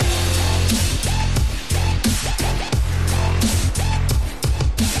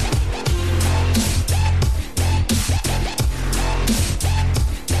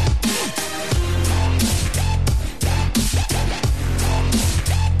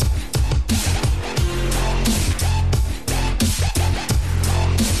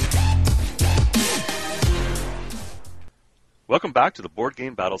Welcome back to the Board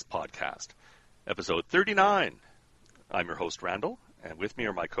Game Battles podcast, episode 39. I'm your host, Randall, and with me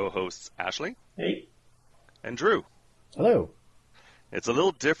are my co-hosts, Ashley. Hey. And Drew. Hello. It's a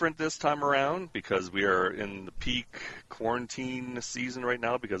little different this time around because we are in the peak quarantine season right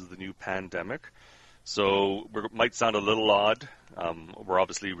now because of the new pandemic. So it might sound a little odd. We're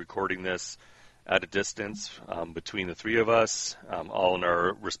obviously recording this at a distance between the three of us, all in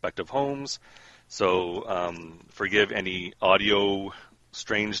our respective homes. So forgive any audio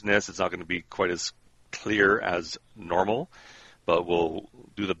strangeness. It's not going to be quite as clear as normal, but we'll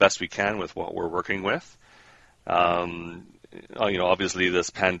do the best we can with what we're working with. Obviously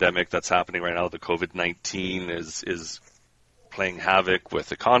this pandemic that's happening right now, the COVID-19 is playing havoc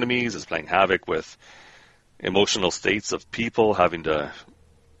with economies, is playing havoc with emotional states of people having to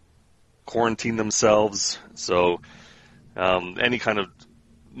quarantine themselves. So any kind of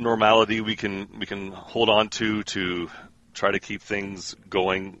normality we can hold on to try to keep things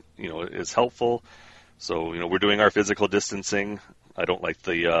going, is helpful. So, we're doing our physical distancing. I don't like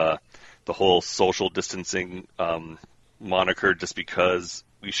the whole social distancing moniker just because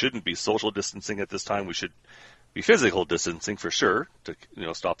we shouldn't be social distancing at this time. We should be physical distancing for sure to,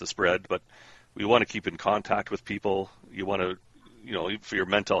 stop the spread, but we want to keep in contact with people. You want to, for your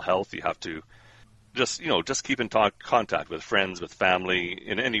mental health, you have to just keep in contact with friends, with family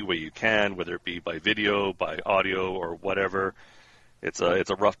in any way you can, whether it be by video, by audio, or whatever. It's a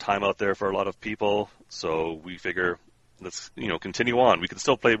rough time out there for a lot of people, so we figure let's continue on. We can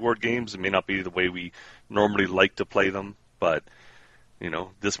still play board games. It may not be the way we normally like to play them, but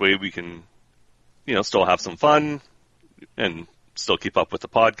this way we can still have some fun and still keep up with the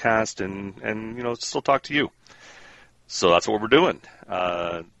podcast and still talk to you. So that's what we're doing.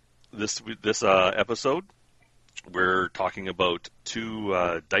 This episode, we're talking about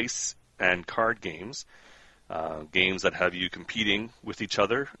two dice and card games, games that have you competing with each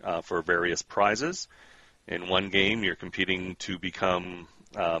other for various prizes. In one game, you're competing to become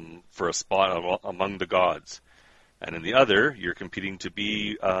for a spot among the gods, and in the other, you're competing to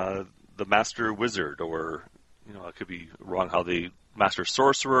be the master wizard, or it could be wrong how the master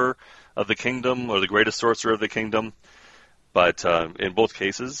sorcerer of the kingdom or the greatest sorcerer of the kingdom. But in both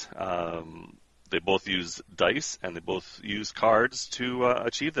cases, they both use dice and they both use cards to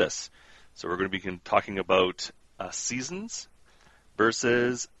achieve this. So we're going to be talking about Seasons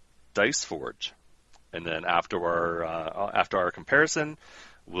versus Dice Forge. And then after our comparison,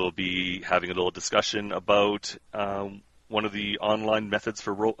 we'll be having a little discussion about one of the online methods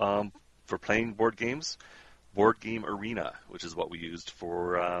for playing board games, Board Game Arena, which is what we used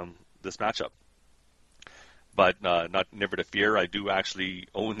for this matchup. But never to fear, I do actually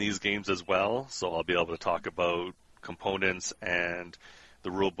own these games as well, so I'll be able to talk about components and the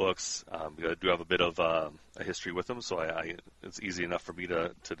rule books. I do have a bit of a history with them, so it's easy enough for me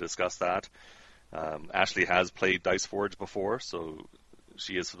to discuss that. Ashley has played Dice Forge before, so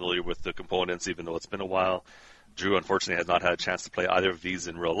she is familiar with the components, even though it's been a while. Drew, unfortunately, has not had a chance to play either of these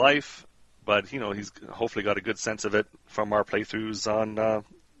in real life, but he's hopefully got a good sense of it from our playthroughs on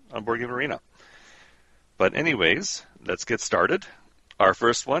Board Game Arena. But anyways, let's get started. Our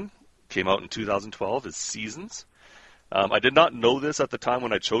first one came out in 2012 is Seasons. I did not know this at the time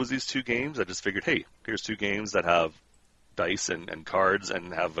when I chose these two games. I just figured, hey, here's two games that have dice and cards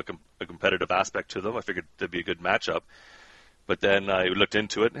and have a competitive aspect to them. I figured that'd be a good matchup. But then I looked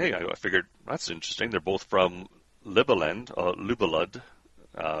into it, and hey, I figured that's interesting. They're both from Libelund. Libelund,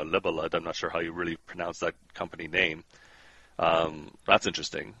 I'm not sure how you really pronounce that company name. That's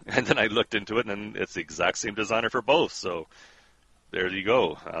interesting. And then I looked into it, and it's the exact same designer for both. So there you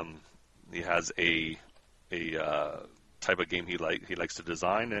go. He has a type of game he likes to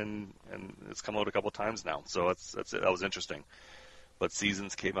design, and it's come out a couple times now. So that was interesting. But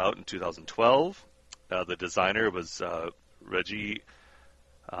Seasons came out in 2012. The designer was Reggie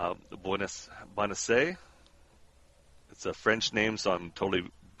Bonasse. It's a French name, so I'm totally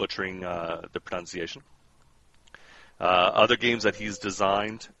butchering the pronunciation. Other games that he's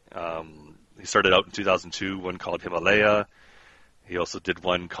designed, he started out in 2002, one called Himalaya. He also did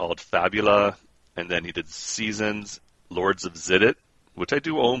one called Fabula, and then he did Seasons, Lords of Zidit, which I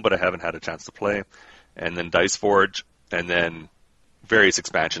do own, but I haven't had a chance to play, and then Dice Forge, and then various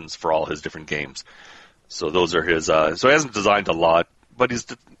expansions for all his different games. So those are his. So he hasn't designed a lot, but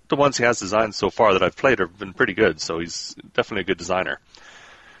the ones he has designed so far that I've played have been pretty good. So he's definitely a good designer.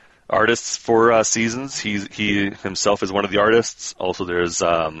 Artists for Seasons, he himself is one of the artists. Also, there's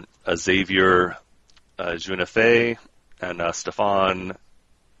Xavier Junefay and Stéphane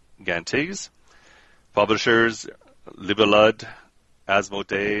Gantes. Publishers, Libelud,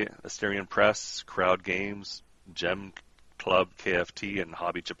 Asmodee, Asterion Press, Crowd Games, Gem Club, KFT, and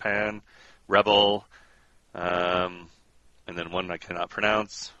Hobby Japan, Rebel, and then one I cannot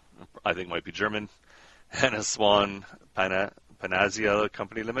pronounce, I think might be German, Hannah Swan Panacea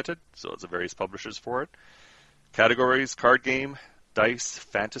Company Limited, so it's various publishers for it. Categories: card game, dice,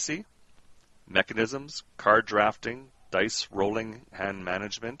 fantasy. Mechanisms: card drafting, dice rolling, hand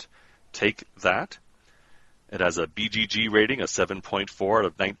management. Take that. It has a BGG rating of 7.4 out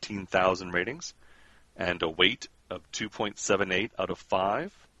of 19,000 ratings, and a weight of 2.78 out of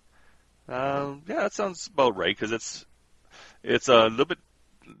 5. Yeah, that sounds about right, because it's a little bit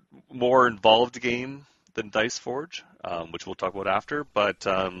more involved game than Dice Forge, which we'll talk about after, but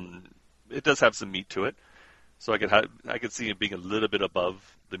it does have some meat to it. So I could see it being a little bit above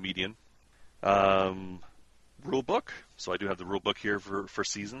the median. Rule book. So I do have the rule book here for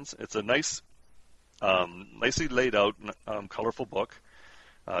Seasons. It's a nice, nicely laid out, colorful book.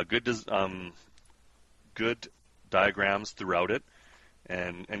 Good diagrams throughout it,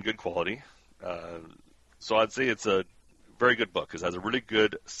 and good quality. So I'd say it's a very good book, because it has a really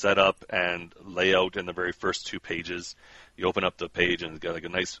good setup and layout in the very first 2 pages. You open up the page and it's got like a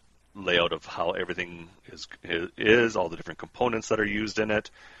nice layout of how everything is, all the different components that are used in it.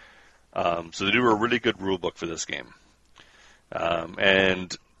 So they do a really good rule book for this game.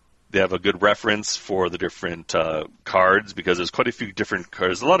 And they have a good reference for the different cards, because there's quite a few different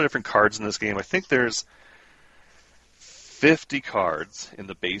cards. There's a lot of different cards in this game. I think there's 50 cards in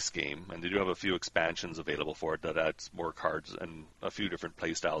the base game, and they do have a few expansions available for it that adds more cards and a few different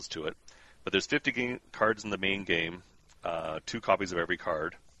play styles to it. But there's 50 cards in the main game, 2 copies of every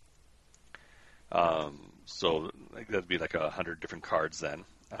card. So that'd be like 100 different cards then.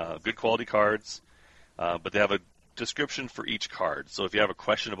 Good quality cards, but they have a description for each card. So if you have a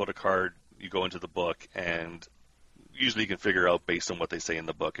question about a card, you go into the book, and usually you can figure out based on what they say in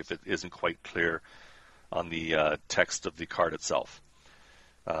the book if it isn't quite clear on the text of the card itself.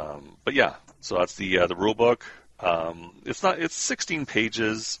 But yeah, so that's the rule book. It's 16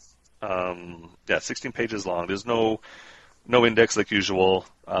 pages. 16 pages long. There's no index like usual.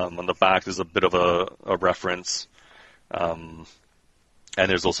 On the back, there's a bit of a reference. And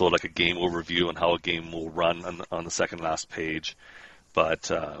there's also like a game overview on how a game will run on the second last page.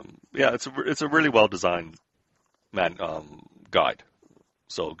 But yeah, it's a really well designed guide.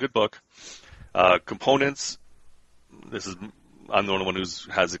 So good book. Components. I'm the only one who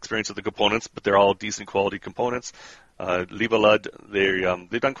has experience with the components, but they're all decent quality components. Liebe Lud,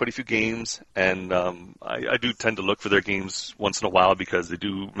 they've done quite a few games, and I do tend to look for their games once in a while, because they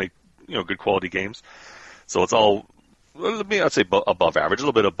do make good quality games. So it's all, I'd say above average, a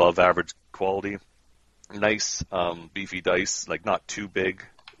little bit above average quality. Nice beefy dice, like not too big,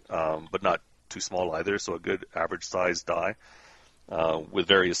 but not too small either. So a good average size die with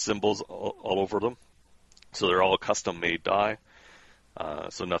various symbols all over them. So they're all custom made die.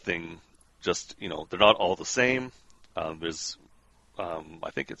 So nothing, just they're not all the same. There's,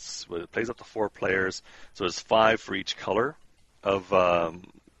 I think it plays up to 4 players, so there's 5 for each color of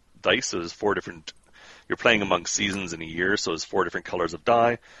dice. So there's 4 different. You're playing among seasons in a year, so there's 4 different colors of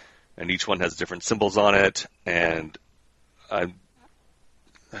die, and each one has different symbols on it. And out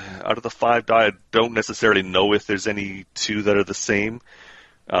of the 5 die, I don't necessarily know if there's any 2 that are the same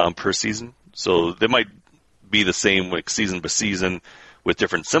per season. So they might be the same like season by season with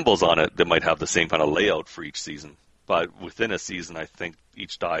different symbols on it. They might have the same kind of layout for each season. But within a season, I think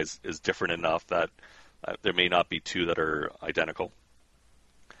each die is different enough that there may not be 2 that are identical.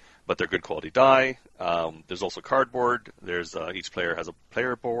 But they're good quality die. There's also cardboard. There's each player has a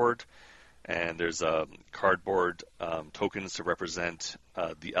player board, and there's cardboard tokens to represent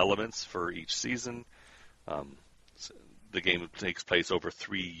the elements for each season. The game takes place over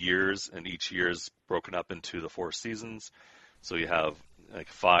 3 years, and each year is broken up into the 4 seasons. So you have like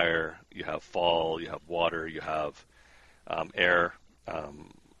fire, you have fall, you have water, you have air.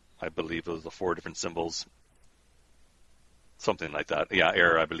 I believe those are the 4 different symbols. Something like that. Yeah,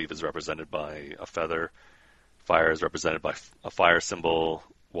 air, I believe, is represented by a feather. Fire is represented by a fire symbol.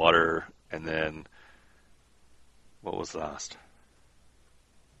 Water, and then what was last?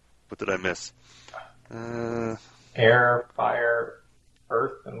 What did I miss? Air, fire,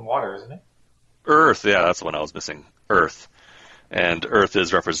 earth, and water, isn't it? Earth, yeah, that's the one I was missing. Earth. And Earth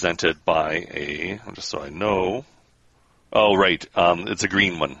is represented by just so I know. Oh, right. It's a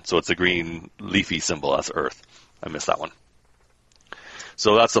green one. So it's a green leafy symbol. That's Earth. I missed that one.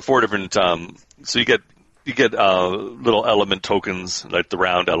 So that's the 4 different. So you get little element tokens, like the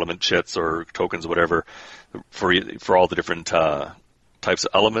round element chits or tokens, whatever, for all the different types of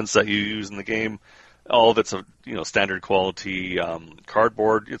elements that you use in the game. All of it's a standard quality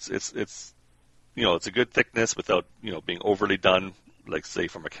cardboard. It's it's a good thickness without being overly done, like say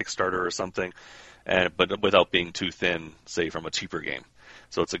from a Kickstarter or something, but without being too thin, say from a cheaper game.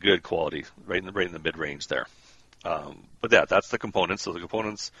 So it's a good quality, right in the mid range there. But yeah, that's the components. So the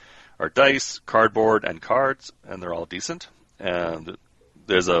components are dice, cardboard, and cards, and they're all decent. And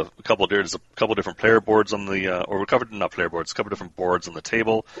there's a couple different player boards on the, or we covered not player boards, a couple different boards on the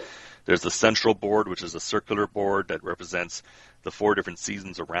table. There's the central board, which is a circular board that represents the 4 different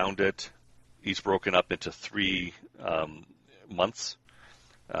seasons around it, each broken up into 3 months.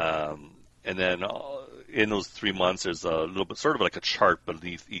 And then in those 3 months, there's a little bit, sort of like a chart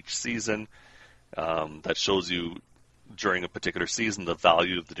beneath each season that shows you during a particular season the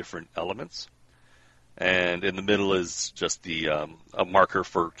value of the different elements. And in the middle is just the a marker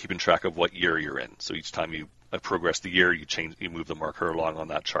for keeping track of what year you're in. So each time you progress the year, you move the marker along on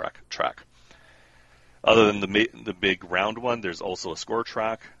that track. Other than the big round one, there's also a score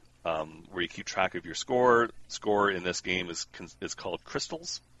track where you keep track of your score. Score in this game is called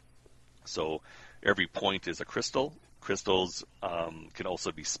crystals. So every point is a crystal. Crystals can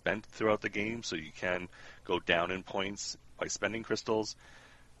also be spent throughout the game, so you can go down in points by spending crystals.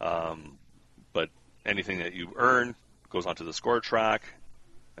 But anything that you earn goes onto the score track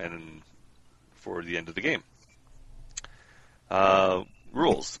and for the end of the game.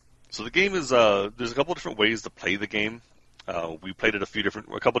 Rules. So the game is there's a couple different ways to play the game. We played it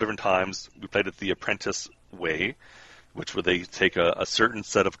a couple different times. We played it the Apprentice way, which where they take a certain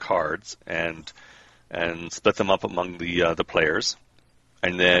set of cards and split them up among the players.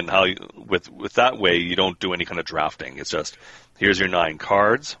 And then with that way, you don't do any kind of drafting. It's just, here's your 9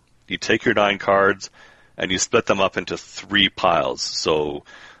 cards. You take your 9 cards and you split them up into 3 piles. So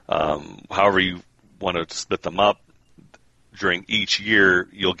however you want to split them up, during each year,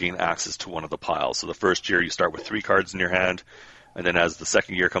 you'll gain access to one of the piles. So the first year, you start with 3 cards in your hand. And then as the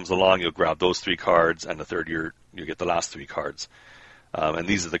second year comes along, you'll grab those 3 cards. And the third year, you get the last 3 cards. And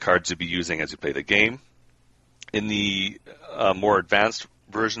these are the cards you'll be using as you play the game. In the more advanced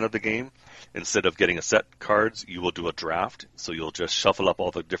version of the game, instead of getting a set cards, you will do a draft. So you'll just shuffle up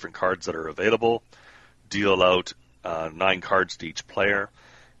all the different cards that are available, deal out 9 cards to each player,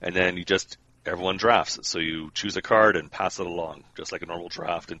 and then everyone drafts. So you choose a card and pass it along, just like a normal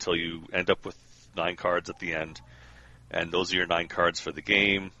draft, until you end up with 9 cards at the end. And those are your 9 cards for the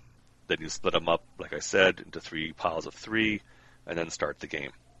game. Then you split them up, like I said, into 3 piles of 3, and then start the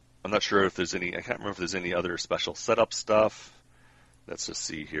game. I'm not sure if I can't remember if there's any other special setup stuff. Let's just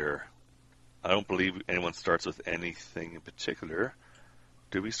see here. I don't believe anyone starts with anything in particular.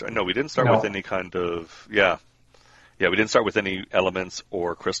 Did we start? No, we didn't start with any kind of, we didn't start with any elements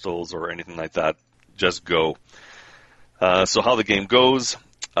or crystals or anything like that. Just go. So how the game goes,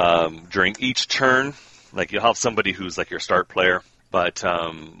 during each turn, like you'll have somebody who's like your start player, but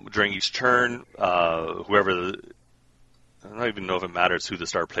during each turn, whoever I don't even know if it matters who the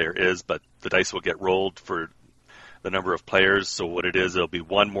start player is, but the dice will get rolled for the number of players. So what it is, it'll be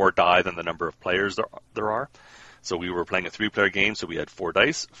 1 more die than the number of players there are. So we were playing a 3-player game, so we had 4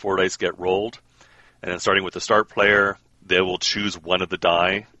 dice. 4 dice get rolled. And then starting with the start player, they will choose one of the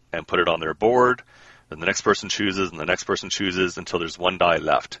die and put it on their board. Then the next person chooses, and the next person chooses until there's 1 die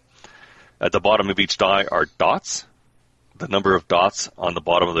left. At the bottom of each die are dots. The number of dots on the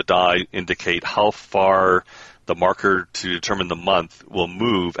bottom of the die indicate how far the marker to determine the month will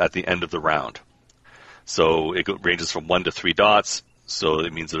move at the end of the round. So it ranges from 1 to 3 dots, so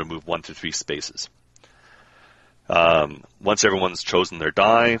it means it'll move 1 to 3 spaces. Once everyone's chosen their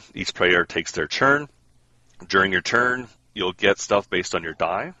die, each player takes their turn. During your turn, you'll get stuff based on your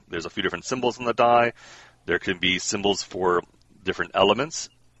die. There's a few different symbols on the die. There can be symbols for different elements,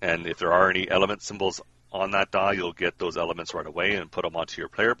 and if there are any element symbols on that die, you'll get those elements right away and put them onto your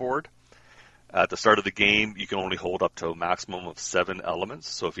player board. At the start of the game, you can only hold up to a maximum of 7 elements,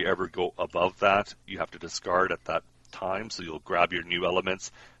 so if you ever go above that, you have to discard at that time, so you'll grab your new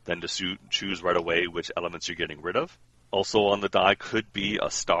elements, then to choose right away which elements you're getting rid of. Also on the die could be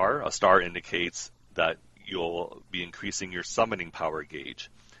a star. A star indicates that you'll be increasing your summoning power gauge.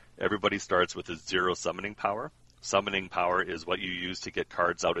 Everybody starts with a 0 summoning power. Summoning power is what you use to get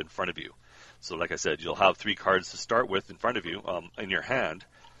cards out in front of you. So like I said, you'll have 3 cards to start with in front of you in your hand.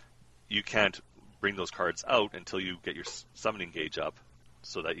 You can't bring those cards out until you get your summoning gauge up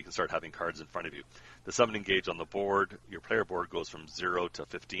so that you can start having cards in front of you. The summoning gauge on the board, your player board, goes from 0 to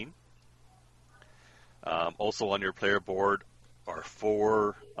 15. Also on your player board are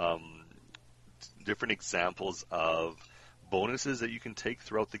 4 different examples of bonuses that you can take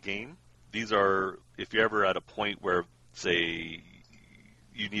throughout the game. These are, if you're ever at a point where, say,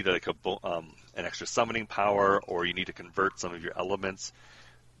 you need an extra summoning power or you need to convert some of your elements,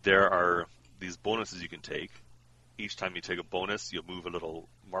 there are these bonuses you can take. Each time you take a bonus, you'll move a little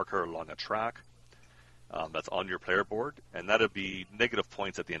marker along a track that's on your player board, and that'll be negative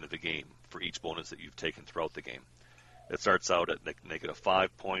points at the end of the game for each bonus that you've taken throughout the game. It starts out at negative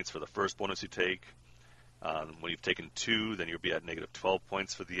 5 points for the first bonus you take. When you've taken 2, then you'll be at negative 12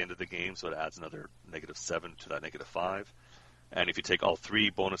 points for the end of the game, so it adds another negative 7 to that negative 5. And if you take all 3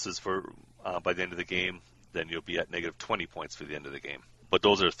 bonuses by the end of the game, then you'll be at negative 20 points for the end of the game. But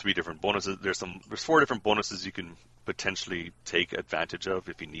those are 3 different bonuses. There's 4 different bonuses you can potentially take advantage of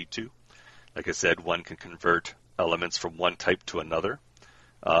if you need to. Like I said, one can convert elements from one type to another,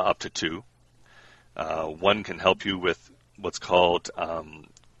 up to 2. One can help you with what's called Isn't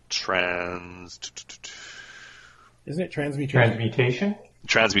it transmutation? Transmutation?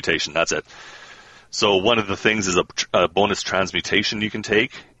 Transmutation, that's it. So one of the things is a bonus transmutation you can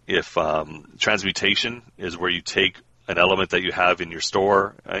take. If transmutation is where you take an element that you have in your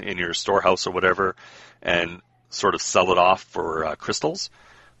store, in your storehouse or whatever, and sort of sell it off for crystals.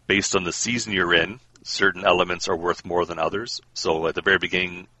 Based on the season you're in, certain elements are worth more than others. So at the very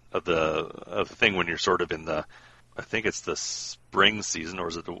beginning of the thing, when you're sort of in the, I think it's the spring season, or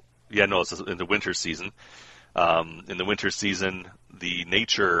is it it's in the winter season. In the winter season, the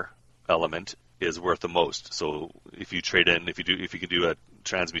nature element is worth the most. So if you trade in, if you can do a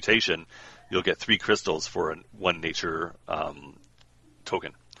transmutation, you'll get 3 crystals for one nature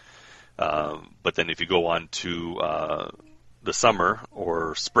token. But then if you go on to the summer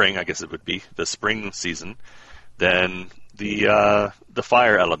or spring, I guess it would be the spring season, then the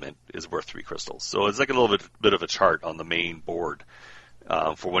fire element is worth 3 crystals. So it's like a little bit of a chart on the main board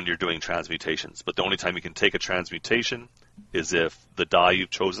for when you're doing transmutations. But the only time you can take a transmutation is if the die you've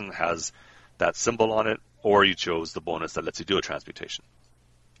chosen has that symbol on it, or you chose the bonus that lets you do a transmutation.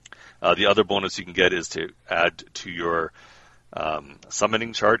 The other bonus you can get is to add to your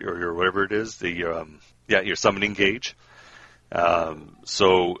summoning chart, or your whatever it is, your summoning gauge.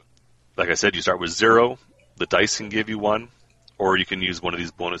 So, like I said, you start with 0. The dice can give you 1, or you can use one of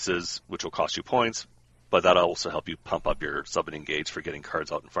these bonuses, which will cost you points, but that'll also help you pump up your summoning gauge for getting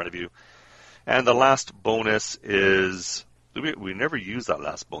cards out in front of you. And the last bonus is, we never use that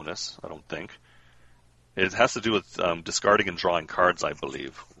last bonus, I don't think. It has to do with discarding and drawing cards, I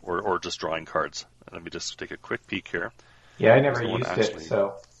believe, or just drawing cards. Let me just take a quick peek here. Yeah, I never used it,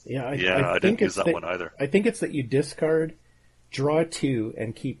 so... I didn't use that one either. I think it's that you discard, draw 2,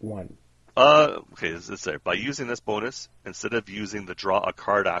 and keep 1. Okay, it's there. By using this bonus, instead of using the draw a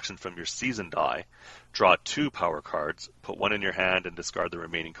card action from your season die, draw 2 power cards, put 1 in your hand, and discard the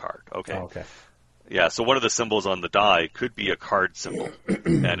remaining card. Okay. Oh, okay. Yeah, so one of the symbols on the die could be a card symbol,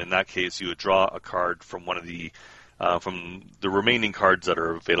 and in that case, you would draw a card from one of the from the remaining cards that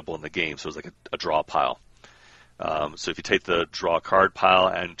are available in the game. So it's like a draw pile. So if you take the draw card pile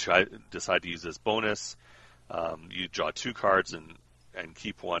and decide to use this bonus, you draw 2 cards and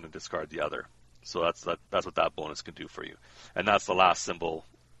keep 1 and discard the other. So that's what that bonus can do for you, and that's the last symbol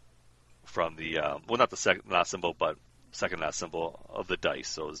from the not the second last symbol, but second last symbol of the dice.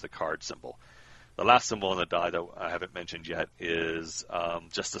 So it's the card symbol. The last symbol on the die that I haven't mentioned yet is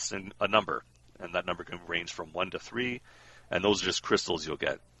just a number, and that number can range from 1 to 3, and those are just crystals you'll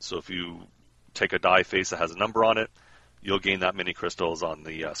get. So if you take a die face that has a number on it, you'll gain that many crystals on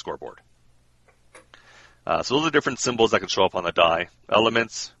the scoreboard. So those are different symbols that can show up on the die.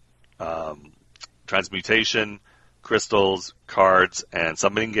 Elements, transmutation, crystals, cards, and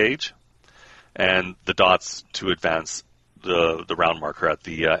summoning gauge, and the dots to advance the round marker at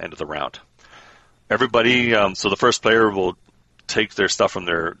the end of the round. Everybody, so the first player will take their stuff from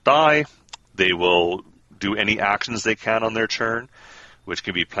their die. They will do any actions they can on their turn, which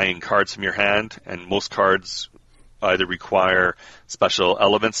can be playing cards from your hand, and most cards either require special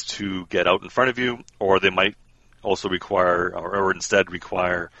elements to get out in front of you, or they might also require, or instead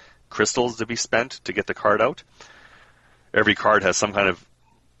require crystals to be spent to get the card out. Every card has some kind of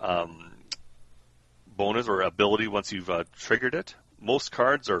bonus or ability once you've triggered it. Most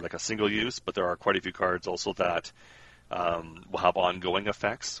cards are like a single use, but there are quite a few cards also that will have ongoing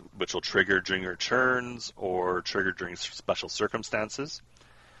effects, which will trigger during your turns or trigger during special circumstances.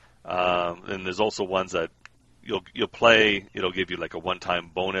 And there's also ones that you'll play, it'll give you like a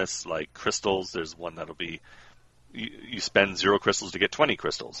one-time bonus, like crystals. There's one that'll be, you spend 0 crystals to get 20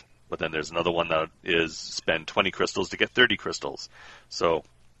 crystals. But then there's another one that is spend 20 crystals to get 30 crystals. So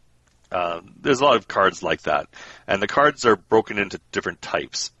there's a lot of cards like that. And the cards are broken into different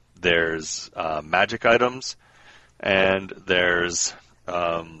types. There's magic items, and there's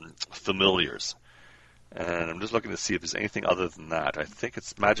familiars. And I'm just looking to see if there's anything other than that. I think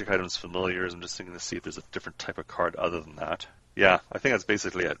it's magic items, familiars. I'm just thinking to see if there's a different type of card other than that. Yeah, I think that's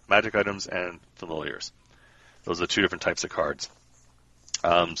basically it. Magic items and familiars. Those are the two different types of cards.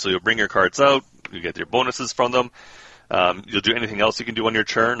 So you'll bring your cards out, you get your bonuses from them. You'll do anything else you can do on your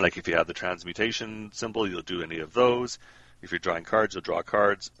turn, like if you have the transmutation symbol, you'll do any of those. If you're drawing cards, you'll draw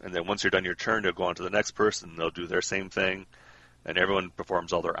cards. And then once you're done your turn, you'll go on to the next person, they'll do their same thing. And everyone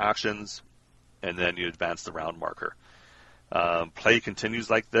performs all their actions, and then you advance the round marker. Play continues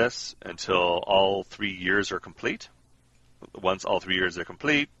like this until all 3 years are complete. Once all 3 years are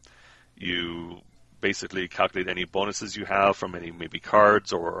complete, you basically calculate any bonuses you have from any maybe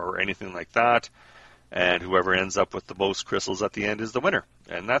cards or anything like that, and whoever ends up with the most crystals at the end is the winner.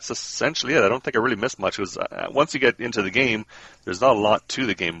 And that's essentially it. I don't think I really missed much, because once you get into the game, there's not a lot to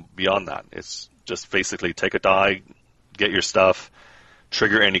the game beyond that. It's just basically take a die, get your stuff,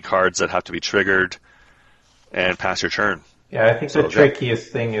 trigger any cards that have to be triggered, and pass your turn. Yeah, I think the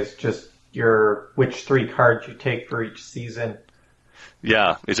trickiest thing is just which 3 cards you take for each season.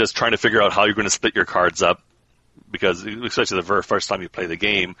 Yeah, it's just trying to figure out how you're going to split your cards up, because especially the very first time you play the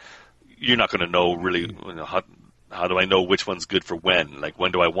game, you're not going to know really, how do I know which one's good for when? Like,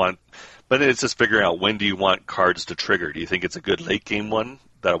 when do I want? But it's just figuring out when do you want cards to trigger. Do you think it's a good late game one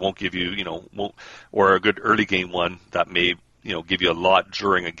that won't give you, or a good early game one that may, give you a lot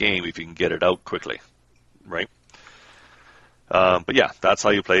during a game if you can get it out quickly, right? But yeah, that's how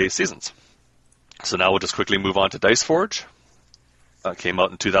you play Seasons. So now we'll just quickly move on to Dice Forge. Came out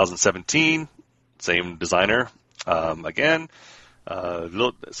in 2017, same designer, again,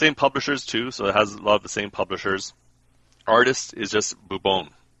 same publishers too, so it has a lot of the same publishers. Artist is just Bubone.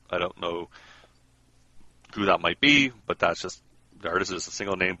 I don't know who that might be, but that's just, the artist is a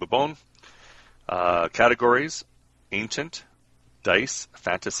single name, Bubone. Categories: Ancient, Dice,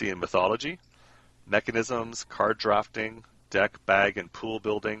 Fantasy, and Mythology. Mechanisms: card drafting, deck, bag, and pool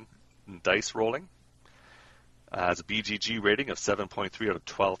building, and dice rolling. Has a BGG rating of 7.3 out of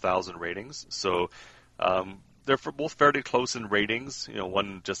 12,000 ratings. So they're both fairly close in ratings.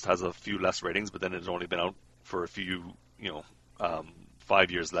 One just has a few less ratings, but then it's only been out for a few,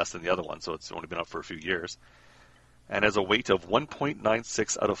 5 years less than the other one. So it's only been out for a few years. And has a weight of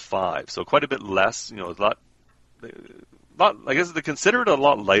 1.96 out of 5. So quite a bit less. A lot. I guess they consider it a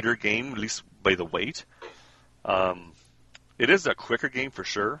lot lighter game, at least by the weight. It is a quicker game for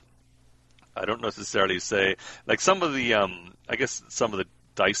sure. I don't necessarily say, like some of the, I guess some of the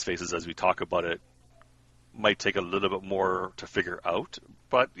dice faces as we talk about it might take a little bit more to figure out,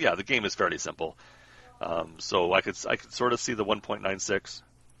 but yeah, the game is fairly simple. So I could sort of see the 1.96.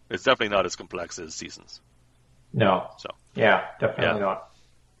 It's definitely not as complex as Seasons. No. So yeah, definitely not.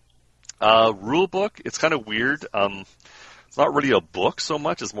 Rule book, it's kind of weird. It's not really a book so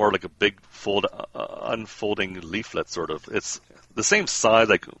much. It's more like a big unfolding leaflet sort of. It's the same size,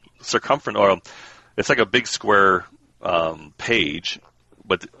 like circumference, or it's like a big square page,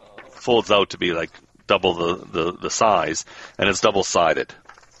 but folds out to be like double the size, and it's double-sided.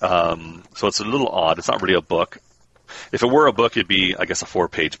 So it's a little odd. It's not really a book. If it were a book, it'd be, I guess, a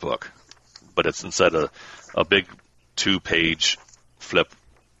 4-page book, but it's instead a big 2-page flip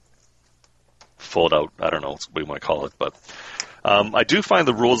fold out. I don't know what you want to call it, but I do find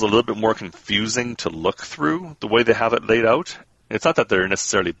the rules a little bit more confusing to look through the way they have it laid out. It's not that they're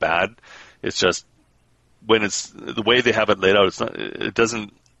necessarily bad. It's just when it's the way they have it laid out, it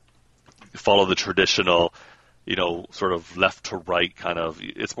doesn't follow the traditional, sort of left to right kind of.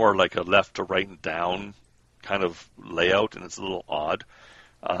 It's more like a left to right and down kind of layout, and it's a little odd.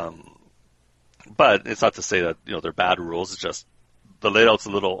 But it's not to say that they're bad rules. It's just the layout's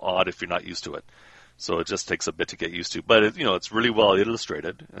a little odd if you're not used to it. So it just takes a bit to get used to. But it's really well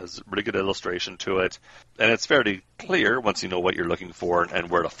illustrated. It has really good illustration to it, and it's fairly clear once you know what you're looking for and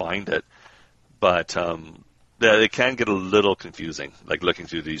where to find it. But it can get a little confusing, like looking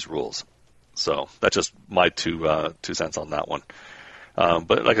through these rules. So that's just my two cents on that one.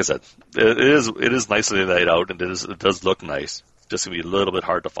 But like I said, it is nicely laid out, and it does look nice. Just gonna be a little bit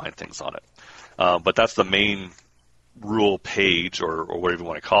hard to find things on it. But that's the main rule page, or whatever you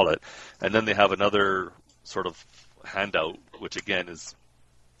want to call it. And then they have another sort of handout, which again is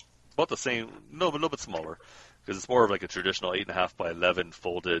about the same, no, but a little bit smaller, because it's more of like a traditional 8.5 by 11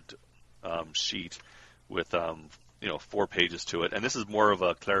 folded sheet with 4 pages to it. And this is more of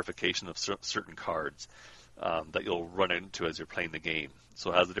a clarification of certain cards that you'll run into as you're playing the game.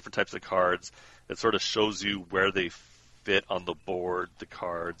 So it has the different types of cards. It sort of shows you where they fit on the board, the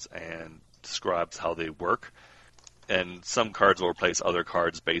cards, and describes how they work. And some cards will replace other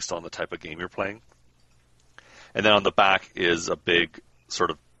cards based on the type of game you're playing. And then on the back is a big sort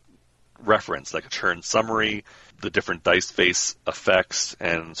of reference, like a turn summary, the different dice face effects,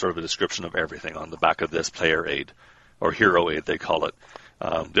 and sort of a description of everything on the back of this player aid. or hero aid they call it.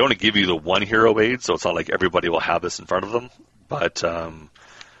 They only give you the one hero aid, so it's not like everybody will have this in front of them. But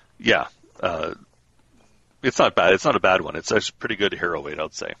yeah, it's not bad. It's not a bad one. It's actually pretty good hero aid,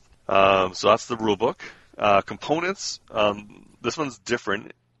 I'd say. So that's the rule book. Components. This one's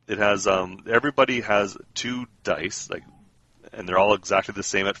different. It has everybody has 2 dice, and they're all exactly the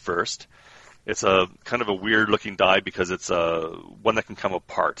same at first. It's a kind of a weird looking die because it's one that can come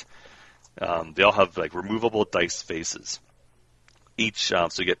apart. They all have removable dice faces. Each so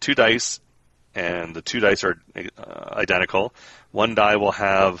you get 2 dice, and the 2 dice are identical. One die will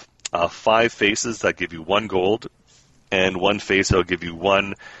have 5 faces that give you 1 gold, and 1 face that will give you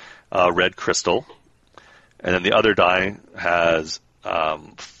 1 red crystal. And then the other die has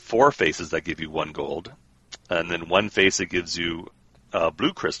 4 faces that give you 1 gold, and then 1 face that gives you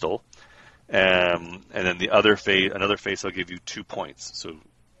blue crystal, and then the other another face will give you 2 points. So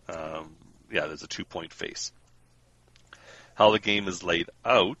there's a 2-point face. How the game is laid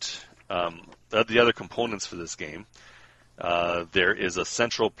out, the other components for this game, there is a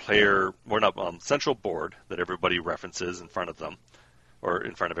central central board that everybody references in front of them, or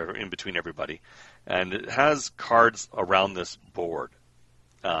in between everybody, and it has cards around this board.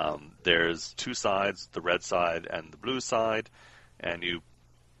 There's 2 sides, the red side and the blue side, and you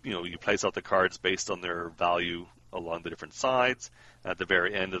place out the cards based on their value along the different sides. At the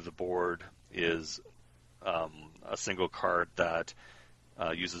very end of the board is a single card that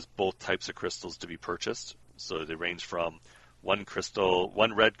uses both types of crystals to be purchased. So they range from 1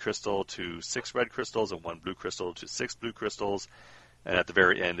 red crystal to 6 red crystals, and 1 blue crystal to 6 blue crystals. And at the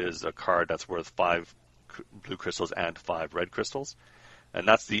very end is a card that's worth 5 blue crystals and 5 red crystals. And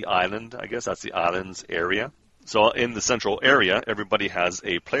that's the island, I guess. That's the island's area. So in the central area, everybody has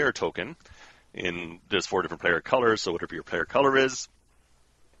a player token. There's 4 different player colors, so whatever your player color is.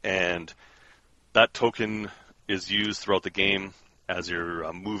 And that token is used throughout the game as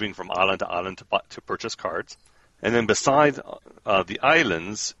you're moving from island to island to purchase cards. And then beside the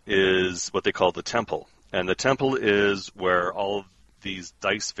islands is what they call the temple. And the temple is where all of these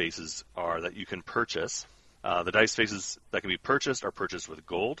dice faces are that you can purchase. The dice faces that can be purchased are purchased with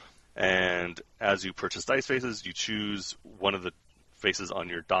gold. And as you purchase dice faces, you choose one of the faces on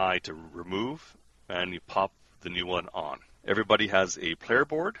your die to remove, and you pop the new one on. Everybody has a player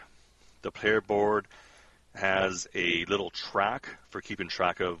board. The player board has a little track for keeping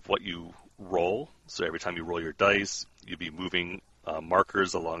track of what you roll. So every time you roll your dice, you'll be moving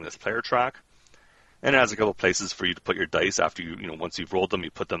markers along this player track. And it has a couple places for you to put your dice after once you've rolled them,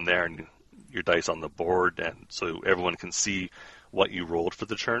 you put them there and your dice on the board, and so everyone can see what you rolled for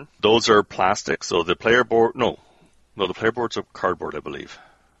the turn. Those are plastic, so the player board, the player boards are cardboard, I believe.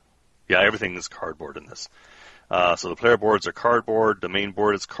 Yeah, everything is cardboard in this. So the player boards are cardboard, the main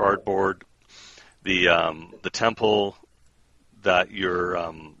board is cardboard, the temple that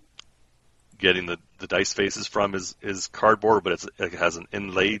you're getting the dice faces from is cardboard, but it has an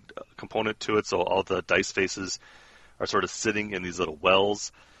inlaid component to it, so all the dice faces are sort of sitting in these little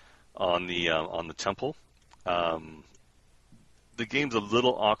wells on the temple. The game's a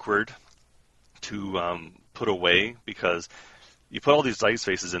little awkward to put away because you put all these dice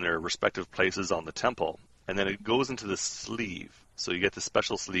faces in their respective places on the temple, and then it goes into the sleeve. So you get the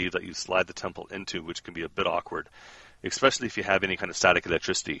special sleeve that you slide the temple into, which can be a bit awkward, especially if you have any kind of static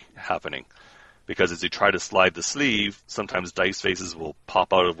electricity happening. Because as you try to slide the sleeve, sometimes dice faces will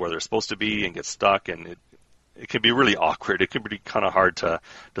pop out of where they're supposed to be and get stuck, and it can be really awkward. It can be kind of hard to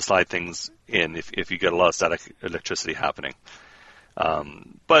slide things in if you get a lot of static electricity happening.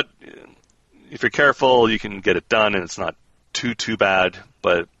 But if you're careful, you can get it done, and it's not too bad.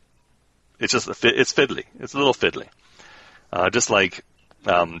 But it's just it's fiddly. It's a little fiddly. Just like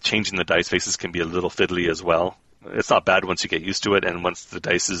changing the dice faces can be a little fiddly as well. It's not bad once you get used to it, and once the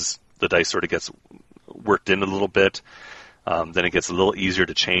dice sort of gets worked in a little bit, then it gets a little easier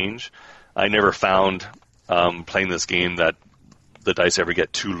to change. I never found playing this game that the dice ever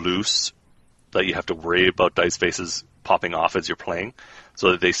get too loose, that you have to worry about dice faces popping off as you're playing.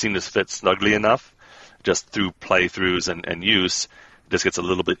 So they seem to fit snugly enough. Just through playthroughs and use, it just gets a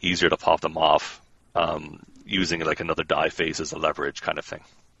little bit easier to pop them off, using like another die face as a leverage kind of thing.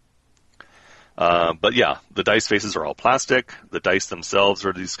 But yeah, the dice faces are all plastic. The dice themselves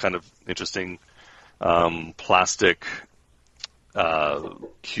are these kind of interesting plastic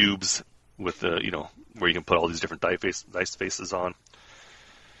cubes with where you can put all these different dice faces on.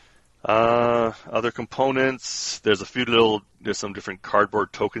 Other components, there's some different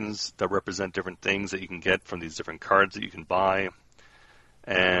cardboard tokens that represent different things that you can get from these different cards that you can buy.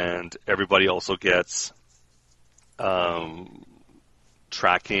 And everybody also gets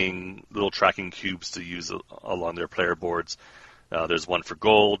little tracking cubes to use along their player boards. There's one for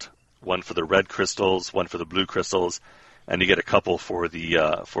gold, one for the red crystals, one for the blue crystals, and you get a couple for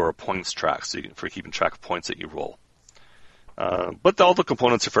a points track, for keeping track of points that you roll. But all the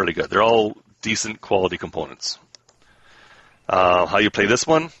components are fairly good. They're all decent quality components. How you play this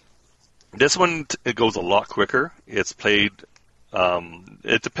one? This one, it goes a lot quicker. It's played,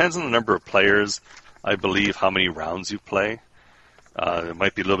 it depends on the number of players, I believe, how many rounds you play. It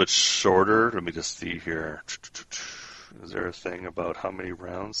might be a little bit shorter. Let me just see here. Is there a thing about how many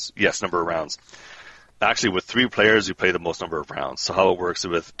rounds? Yes, number of rounds. Actually, with 3 players, you play the most number of rounds. So how it works,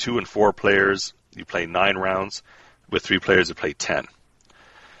 with 2 and 4 players, you play 9 rounds. With 3 players, you play 10.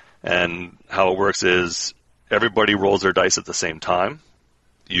 And how it works is everybody rolls their dice at the same time.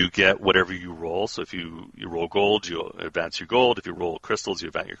 You get whatever you roll. So if you roll gold, you advance your gold. If you roll crystals, you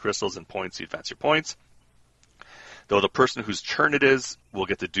advance your crystals. And points, you advance your points. Though the person whose turn it is will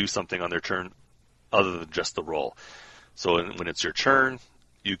get to do something on their turn other than just the roll. So when it's your turn,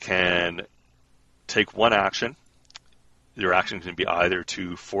 you can take one action. Your action can be either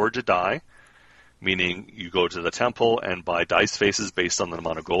to forge a die, meaning you go to the temple and buy dice faces based on the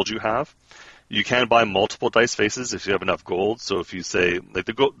amount of gold you have. You can buy multiple dice faces if you have enough gold. So if you say, like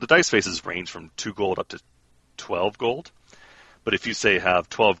the dice faces range from 2 gold up to 12 gold. But if you say have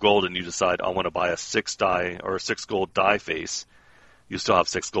 12 gold and you decide I want to buy a 6 die or a 6 gold die face, you still have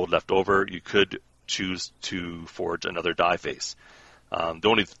 6 gold left over. You could choose to forge another die face. The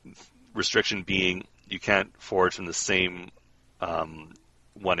only restriction being you can't forge from the same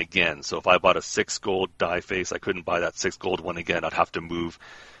one again. So if I bought a 6 gold die face, I couldn't buy that 6 gold one again. I'd have to move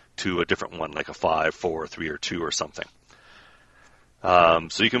to a different one, like a 5, 4, 3, or 2 or something.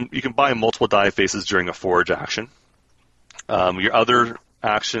 So you can buy multiple die faces during a forge action. Your other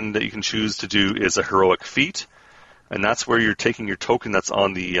action that you can choose to do is a heroic feat, and that's where you're taking your token that's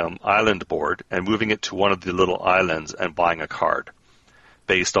on the island board and moving it to one of the little islands and buying a card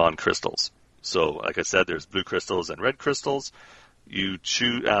based on crystals. So, like I said, there's blue crystals and red crystals. You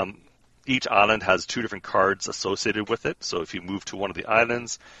choose. Each island has 2 different cards associated with it. So if you move to one of the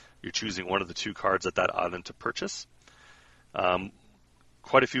islands, you're choosing one of the 2 cards at that island to purchase.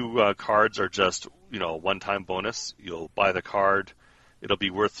 Quite a few cards are just, a one-time bonus. You'll buy the card. It'll be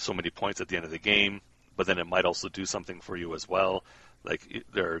worth so many points at the end of the game, but then it might also do something for you as well. Like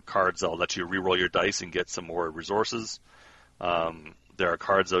there are cards that'll let you re-roll your dice and get some more resources. There are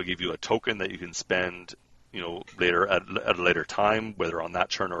cards that'll give you a token that you can spend later at a later time, whether on that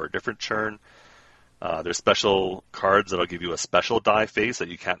turn or a different turn. There's special cards that'll give you a special die face that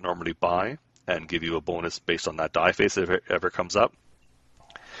you can't normally buy and give you a bonus based on that die face if it ever comes up.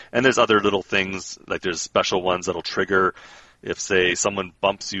 And there's other little things, like there's special ones that'll trigger if, say, someone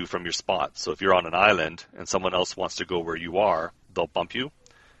bumps you from your spot. So if you're on an island and someone else wants to go where you are, they'll bump you.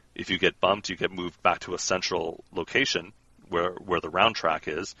 If you get bumped, you get moved back to a central location where the round track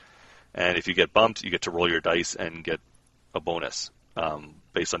is. And if you get bumped, you get to roll your dice and get a bonus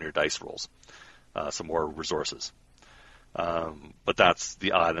based on your dice rolls, some more resources. But that's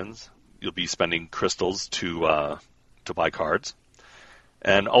the islands. You'll be spending crystals to buy cards.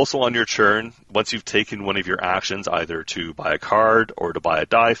 And also on your turn, once you've taken one of your actions, either to buy a card or to buy a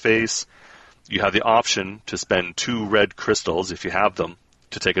die face, you have the option to spend 2 red crystals, if you have them,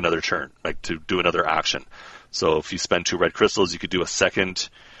 to take another turn, like to do another action. So if you spend 2 red crystals, you could do a second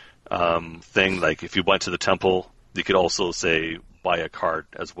thing, like if you went to the temple, you could also say buy a card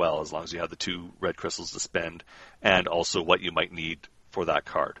as well, as long as you have the 2 red crystals to spend, and also what you might need for that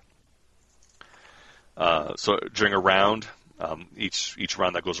card. So during a round, each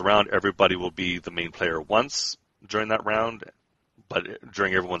round that goes around, everybody will be the main player once during that round, but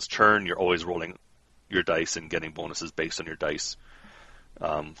during everyone's turn, you're always rolling your dice and getting bonuses based on your dice.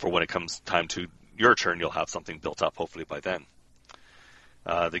 For when it comes time to your turn, you'll have something built up, hopefully by then.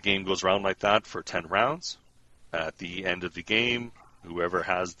 The game goes around like that for 10 rounds. At the end of the game, whoever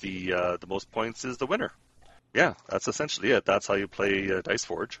has the most points is the winner. Yeah, that's essentially it. That's how you play Dice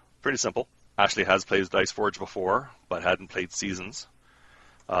Forge. Pretty simple. Ashley has played Dice Forge before, but hadn't played Seasons.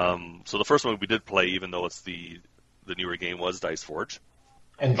 So the first one we did play, even though it's the newer game, was Dice Forge.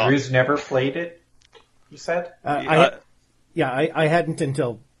 And Drew's never played it, you said? I hadn't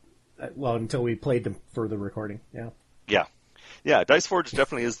until we played them for the recording. Yeah, Dice Forge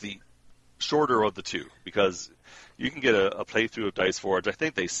definitely is the shorter of the 2, because you can get a playthrough of Dice Forge. I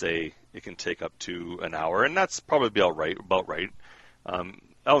think they say it can take up to an hour, and that's probably about right.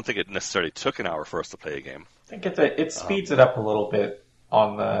 I don't think it necessarily took an hour for us to play a game. I think it speeds it up a little bit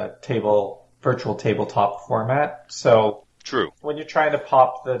on the virtual tabletop format. So true. When you're trying to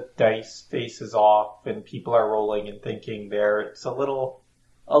pop the dice faces off and people are rolling and thinking there, it's a little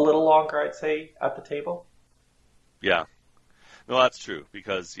a little longer, I'd say, at the table. Yeah. No, that's true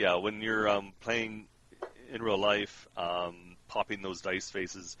because yeah, when you're playing in real life, popping those dice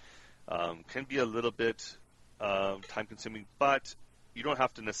faces can be a little bit time consuming, but you don't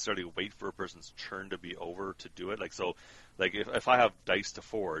have to necessarily wait for a person's turn to be over to do it. Like so, like if I have dice to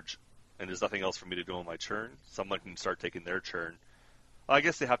forge and there's nothing else for me to do on my turn, someone can start taking their turn. I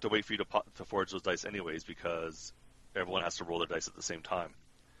guess they have to wait for you to forge those dice anyways because everyone has to roll their dice at the same time.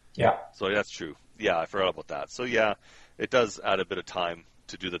 Yeah. So that's true. Yeah, I forgot about that. So yeah, it does add a bit of time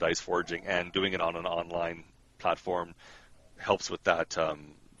to do the dice forging, and doing it on an online platform helps with that.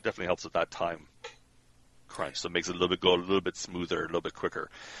 Definitely helps with that time crunch. So it makes it go a little bit smoother, a little bit quicker.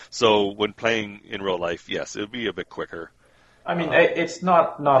 So when playing in real life, yes, it would be a bit quicker. I mean, it's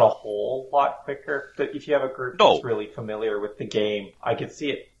not a whole lot quicker. But if you have a group that's really familiar with the game, I could see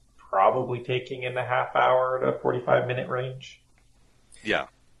it probably taking in the half hour to 45-minute range. Yeah,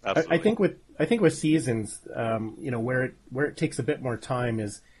 absolutely. I think with seasons, where it takes a bit more time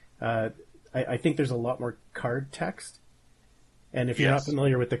is, I think there's a lot more card text, and if you're not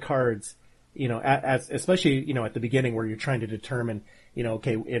familiar with the cards, especially at the beginning where you're trying to determine,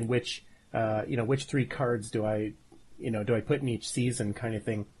 okay, in which 3 cards do I put in each season kind of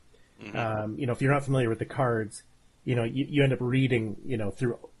thing. Mm-hmm. If you're not familiar with the cards, you end up reading,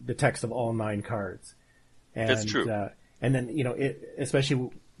 through the text of all 9 cards. And, that's true. And then,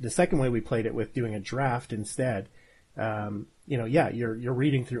 especially the second way we played it with doing a draft instead, you're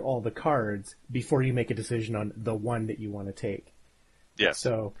reading through all the cards before you make a decision on the one that you want to take. Yes.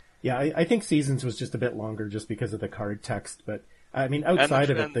 So, yeah, I think Seasons was just a bit longer just because of the card text, but I mean, outside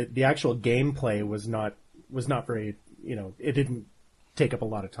of it, the actual gameplay was not very, it didn't take up a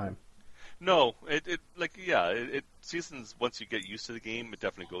lot of time. No, it Seasons, once you get used to the game, it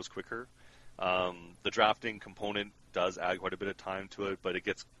definitely goes quicker. The drafting component does add quite a bit of time to it, but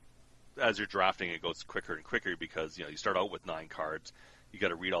as you're drafting, it goes quicker and quicker because, you start out with 9 cards. You got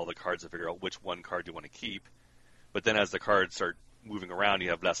to read all the cards to figure out which one card you want to keep. But then as the cards start moving around, you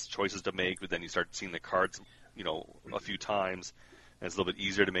have less choices to make, but then you start seeing the cards, a few times, and it's a little bit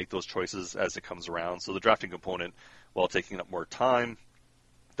easier to make those choices as it comes around. So the drafting component, while taking up more time,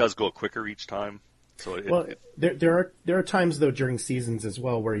 does go quicker each time. So there are times though during Seasons as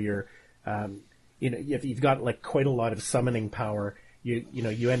well where you're, if you've got like quite a lot of summoning power,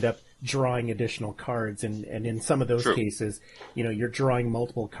 you end up drawing additional cards, and in some of those cases, you're drawing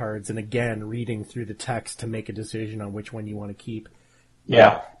multiple cards and again reading through the text to make a decision on which one you want to keep.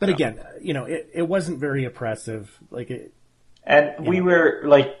 Yeah. But again, it wasn't very oppressive. And we were,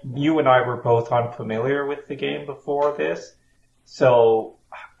 like, you and I were both unfamiliar with the game before this. So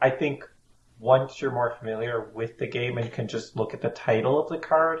I think once you're more familiar with the game and can just look at the title of the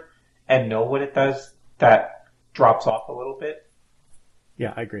card and know what it does, that drops off a little bit.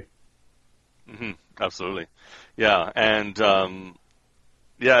 Yeah, I agree. Mm-hmm. Absolutely. Yeah. And,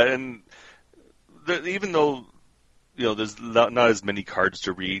 even though, there's not as many cards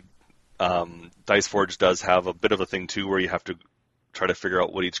to read, Dice Forge does have a bit of a thing too where you have to try to figure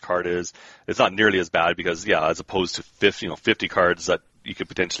out what each card is. It's not nearly as bad because, as opposed to 50 cards that you could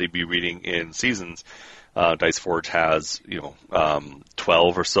potentially be reading in Seasons, Dice Forge has,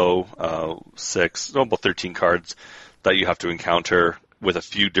 12 or so, about 13 cards that you have to encounter with a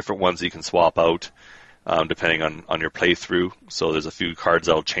few different ones that you can swap out, depending on your playthrough. So there's a few cards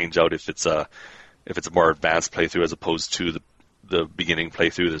that'll change out if it's a more advanced playthrough as opposed to the beginning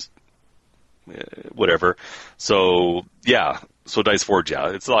playthrough. There's whatever. So Dice Forge,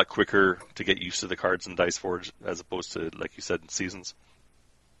 it's a lot quicker to get used to the cards in Dice Forge as opposed to, like you said, in Seasons.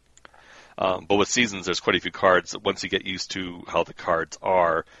 But with Seasons, there's quite a few cards that once you get used to how the cards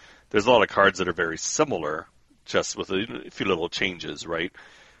are, there's a lot of cards that are very similar, just with a few little changes, right?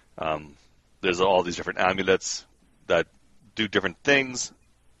 There's all these different amulets that do different things,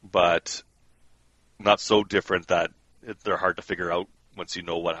 but not so different that they're hard to figure out once you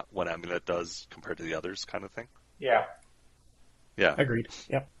know what amulet does compared to the others, kind of thing. Yeah. Yeah. Agreed.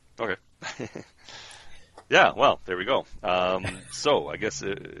 Yep. Okay. Yeah, well, there we go. So I guess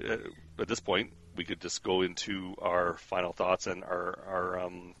at this point we could just go into our final thoughts and our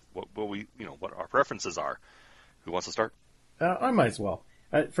what our preferences are. Who wants to start? I might as well.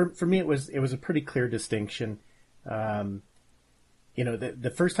 For me, it was a pretty clear distinction. The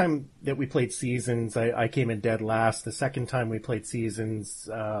first time that we played Seasons, I came in dead last. The second time we played Seasons,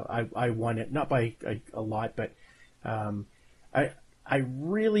 I won it, not by a lot, but I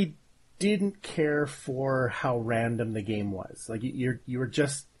really didn't care for how random the game was. Like you were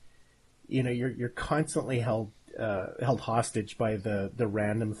just, you're constantly held hostage by the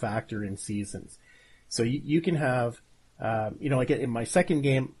random factor in Seasons. So you can have like in my second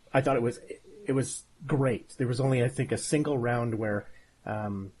game, I thought it was great. There was only, I think, a single round where,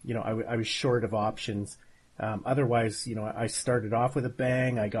 I was short of options. Otherwise, I started off with a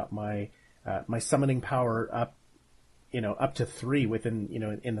bang. I got my summoning power up, up to 3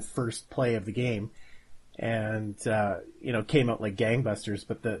 within, in the first play of the game, and came out like gangbusters.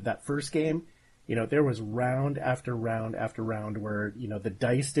 But that first game, there was round after round after round where the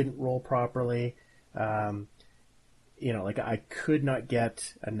dice didn't roll properly. Like I could not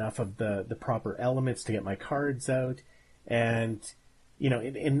get enough of the proper elements to get my cards out, and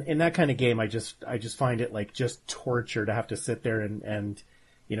in that kind of game, I just find it like just torture to have to sit there and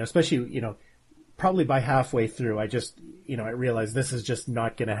especially probably by halfway through, I just I realized this is just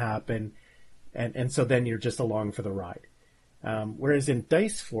not going to happen, and so then you're just along for the ride. Whereas in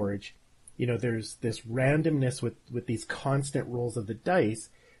Dice Forge, there's this randomness with these constant rolls of the dice,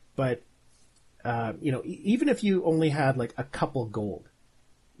 but even if you only had like a couple gold,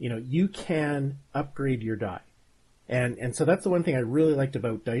 you can upgrade your die. And so that's the one thing I really liked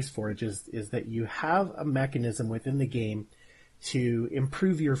about Dice Forge is that you have a mechanism within the game to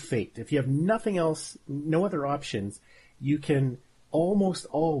improve your fate. If you have nothing else, no other options, you can almost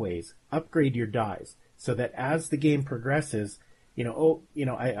always upgrade your dies so that as the game progresses, I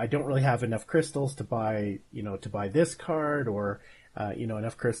don't really have enough crystals to buy this card or,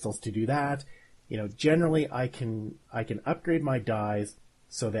 enough crystals to do that. Generally I can upgrade my dies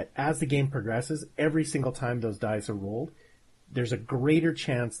so that as the game progresses, every single time those dice are rolled, there's a greater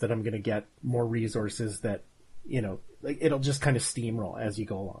chance that I'm going to get more resources that, it'll just kind of steamroll as you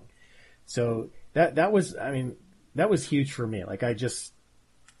go along. So that was huge for me. Like I just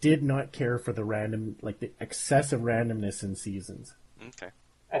did not care for the excessive randomness in seasons. Okay.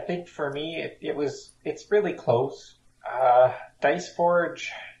 I think for me, it's really close. Dice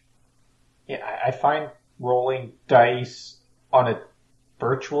Forge, I find rolling dice on a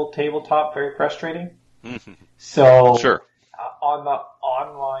virtual tabletop very frustrating. Mm-hmm. So sure. On the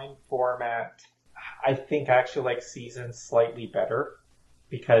online format, I think I actually like Seasons slightly better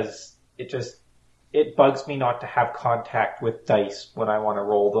because it bugs me not to have contact with dice when I want to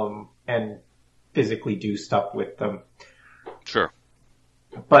roll them and physically do stuff with them. Sure.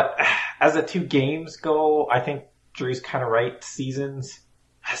 But as the two games go, I think Drew's kind of right. Seasons,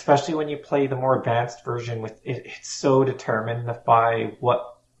 especially when you play the more advanced version, with it's so determined by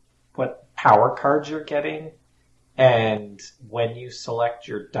what power cards you're getting, and when you select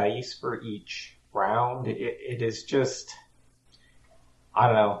your dice for each round, it is just, I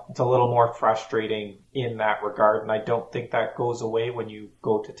don't know, it's a little more frustrating in that regard, and I don't think that goes away when you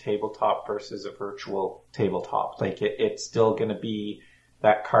go to tabletop versus a virtual tabletop. Like it's still going to be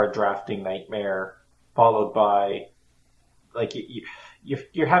that card drafting nightmare, followed by like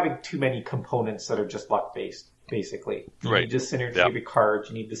you're having too many components that are just luck based, basically. You right. need the synergy of your cards,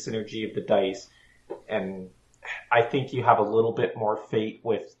 you need the synergy of the dice, and I think you have a little bit more fate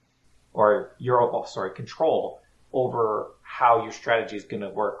control over how your strategy is going to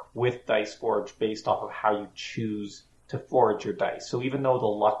work with Dice Forge based off of how you choose to forge your dice. So even though the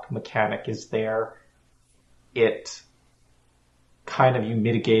luck mechanic is there, it kind of, you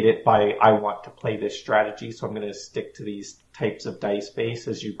mitigate it by, I want to play this strategy, so I'm going to stick to these types of dice base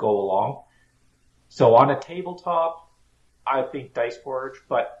as you go along. So on a tabletop, I think Dice Forge,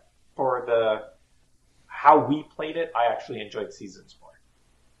 but for how we played it, I actually enjoyed Seasons more.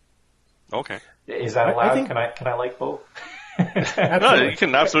 Okay. Is that allowed? Can I like both? No, you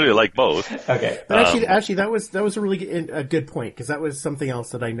can absolutely like both. Okay. But actually, that was a really good point, because that was something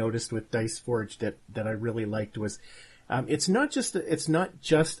else that I noticed with Dice Forge that I really liked was, it's not just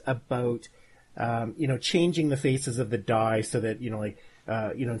about, changing the faces of the die so that,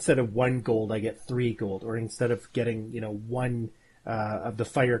 instead of 1 gold, I get 3 gold, or instead of getting, 1, of the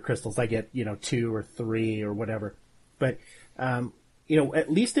fire crystals, I get, 2 or 3 or whatever. But,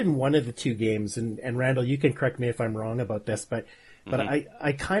 at least in one of the two games, and Randall, you can correct me if I'm wrong about this, but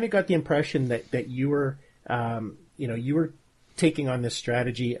I kind of got the impression that you were, you were taking on this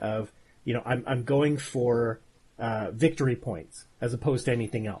strategy of, I'm going for, victory points as opposed to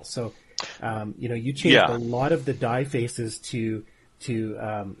anything else. So, you changed a lot of the die faces to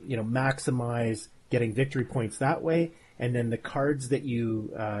maximize getting victory points that way. And then the cards that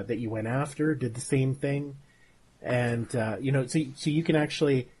you went after did the same thing. And, so you can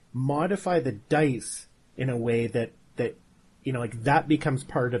actually modify the dice in a way that that becomes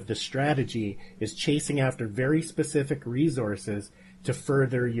part of the strategy, is chasing after very specific resources to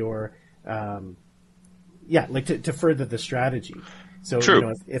further your, to further the strategy. So,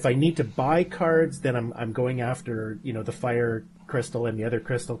 True. If I need to buy cards, then I'm going after, the fire crystal and the other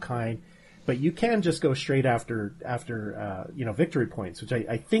crystal kind. but you can just go straight after victory points, which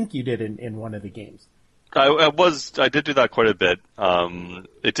I think you did in one of the games. I did do that quite a bit.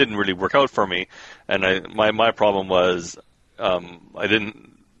 It didn't really work out for me, and my problem was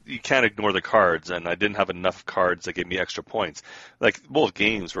you can't ignore the cards, and I didn't have enough cards that gave me extra points. Like, both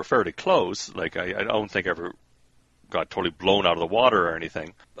games were fairly close. Like, I don't think I ever got totally blown out of the water or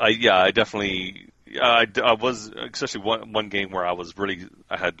anything. I was, especially one game where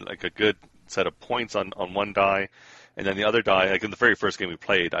I had like a good set of points on one die, and then the other die, like in the very first game we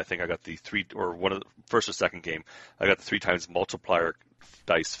played, I think I got the first or second game, I got the 3 times multiplier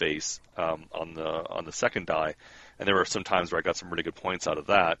dice face on the second die, and there were some times where I got some really good points out of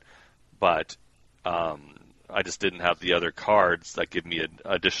that, but I just didn't have the other cards that give me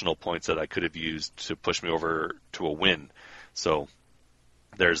additional points that I could have used to push me over to a win. So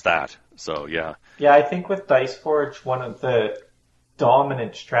there's that. So yeah. Yeah, I think with Dice Forge, one of the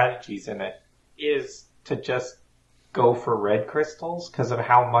dominant strategies in it is to just go for red crystals because of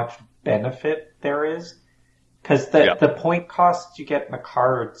how much benefit there is. Because the point cost you get in the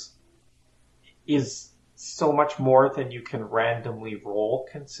cards is so much more than you can randomly roll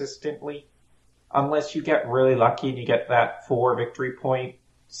consistently. Unless you get really lucky and you get that 4 victory point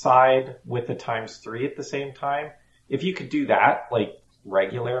side with the ×3 at the same time. If you could do that, like,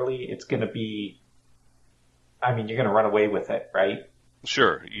 regularly, it's going to be, you're going to run away with it, right?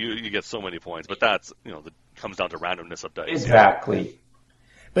 Sure, you get so many points, but that's, comes down to randomness of dice. Exactly.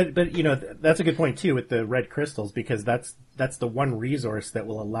 But that's a good point too with the red crystals, because that's the one resource that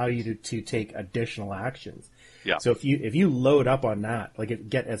will allow you to take additional actions. Yeah. So if you load up on that, like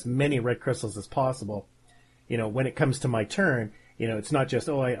get as many red crystals as possible, when it comes to my turn, it's not just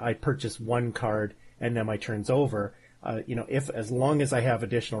I purchase one card and then my turn's over. If as long as I have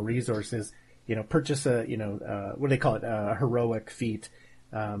additional resources, purchase a what do they call it, a heroic feat,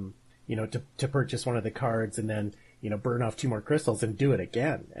 to purchase one of the cards and then burn off 2 more crystals and do it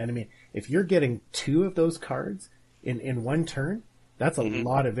again. And if you're getting 2 of those cards in one turn, that's a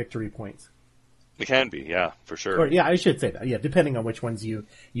lot of victory points. It can be, yeah, for sure. Or, yeah, I should say that. Yeah, depending on which ones you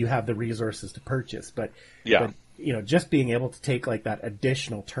have the resources to purchase. But just being able to take like that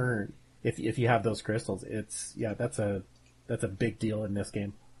additional turn if you have those crystals, that's a big deal in this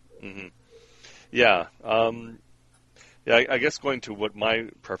game. Mm-hmm. Yeah. I guess going to what my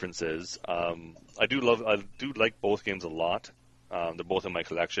preference is, I do like both games a lot. They're both in my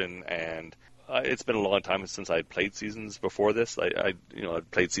collection, and it's been a long time since I had played Seasons before this. I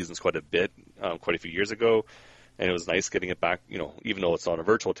played Seasons quite a bit, quite a few years ago, and it was nice getting it back. Even though it's on a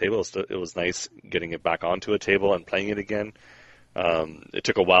virtual table, it was nice getting it back onto a table and playing it again. It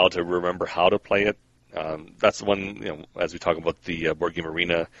took a while to remember how to play it. That's one, as we talk about the Board Game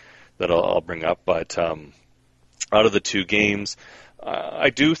Arena, that I'll bring up. But out of the 2 games, I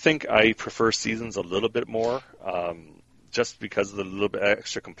do think I prefer Seasons a little bit more, just because of the little bit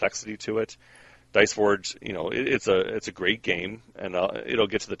extra complexity to it. Dice Forge, it's a great game, and it'll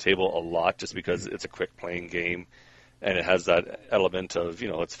get to the table a lot just because it's a quick playing game, and it has that element of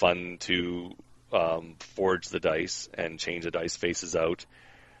it's fun to forge the dice and change the dice faces out,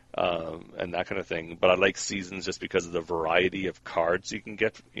 and that kind of thing. But I like Seasons just because of the variety of cards you can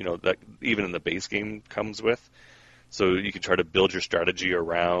get, that even in the base game comes with. So you can try to build your strategy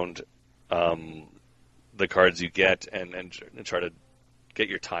around the cards you get and try to get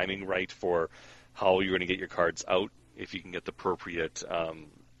your timing right for how you're going to get your cards out if you can get the appropriate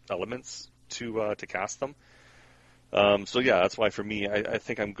elements to cast them. That's why for me, I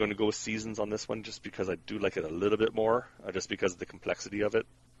think I'm going to go with Seasons on this one just because I do like it a little bit more, just because of the complexity of it.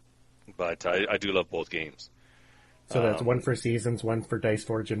 But I do love both games. So that's one for Seasons, one for Dice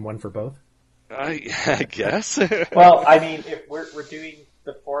Forge, and one for both? I guess. Well, if we're doing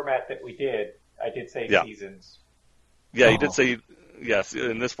the format that we did, I did say Seasons. Yeah, you did say, yes,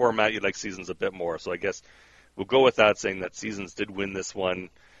 in this format you like Seasons a bit more. So I guess we'll go with that, saying that Seasons did win this one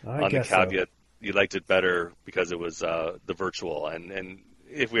on the caveat. So. You liked it better because it was the virtual. And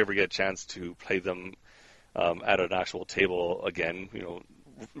if we ever get a chance to play them at an actual table again,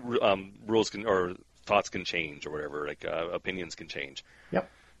 rules can, or thoughts can change or whatever, like opinions can change. Yep.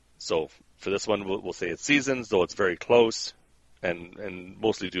 So for this one, we'll say it's Seasons, though it's very close, and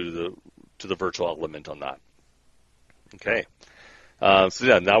mostly due to the virtual element on that. Okay. Now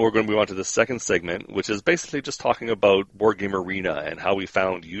we're going to move on to the second segment, which is basically just talking about Board Game Arena and how we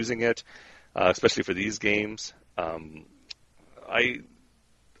found using it, especially for these games. I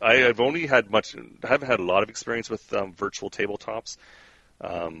haven't had a lot of experience with virtual tabletops.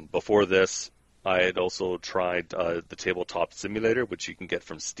 Before this, I had also tried the Tabletop Simulator, which you can get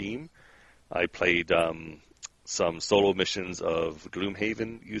from Steam. I played some solo missions of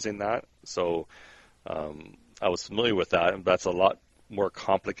Gloomhaven using that. So I was familiar with that, and that's a lot more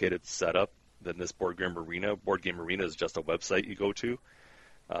complicated setup than this Board Game Arena. Board Game Arena is just a website you go to.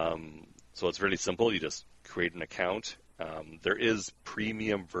 So it's really simple. You just create an account. There is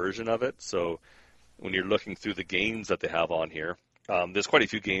premium version of it. So when you're looking through the games that they have on here, there's quite a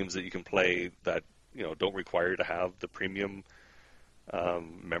few games that you can play that don't require you to have the premium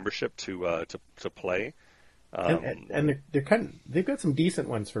membership to play. And they've got some decent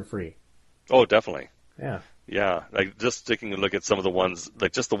ones for free. Oh, definitely. Yeah. Yeah, like just taking a look at some of the ones,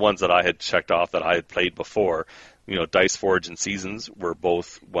 like just the ones that I had checked off that I had played before. Dice Forge and Seasons were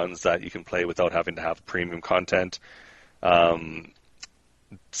both ones that you can play without having to have premium content.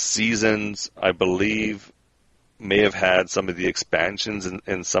 Seasons, I believe, may have had some of the expansions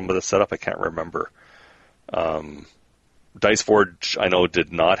in some of the setup. I can't remember. Dice Forge, I know,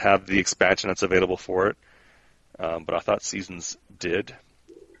 did not have the expansion that's available for it, but I thought Seasons did.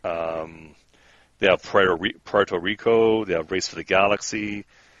 They have Puerto Rico, they have Race for the Galaxy,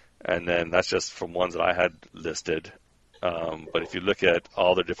 and then that's just from ones that I had listed. But if you look at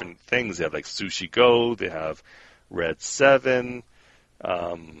all the different things, they have like Sushi Go, they have Red 7.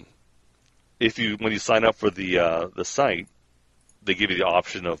 When you sign up for the site, they give you the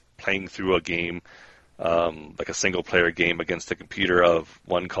option of playing through a game, like a single player game against a computer of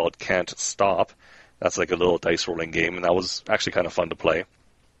one called Can't Stop. That's like a little dice rolling game, and that was actually kind of fun to play.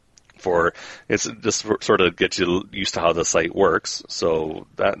 It's just sort of get you used to how the site works, so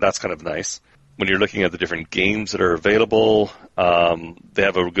that's kind of nice. When you're looking at the different games that are available, they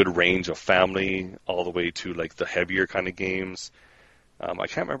have a good range of family all the way to like the heavier kind of games. I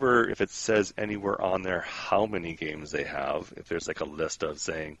can't remember if it says anywhere on there how many games they have, if there's like a list of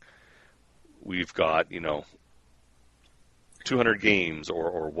saying we've got 200 games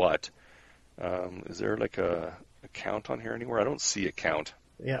or what. Is there like a count on here anywhere? I don't see a count.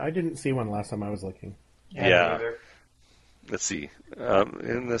 Yeah, I didn't see one last time I was looking. Yeah. Let's see.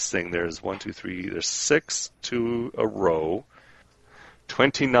 In this thing, there's 1, 2, 3. There's 6 to a row.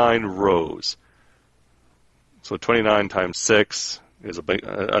 29 rows. So 29 times 6 is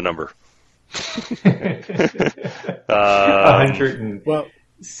a number. 174. What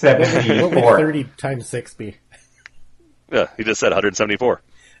would 30 times 6 be? Yeah, he just said 174.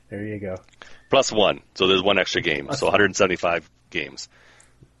 There you go. Plus 1. So there's one extra game. So 175 games.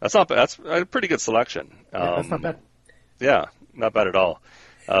 That's not bad. That's a pretty good selection. That's not bad. Yeah, not bad at all.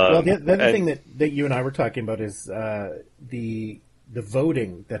 Well, the other thing that you and I were talking about is the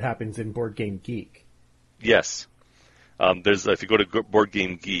voting that happens in Board Game Geek. Yes. If you go to Board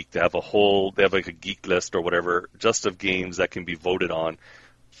Game Geek, they have like a geek list or whatever, just of games that can be voted on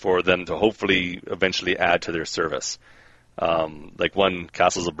for them to hopefully eventually add to their service. Like one,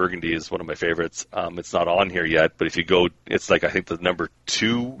 Castles of Burgundy is one of my favorites. It's not on here yet, but if you go, it's like I think the number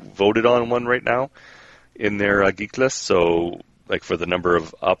 2 voted on one right now in their geek list. So like for the number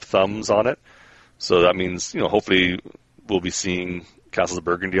of up thumbs on it. So that means hopefully we'll be seeing Castles of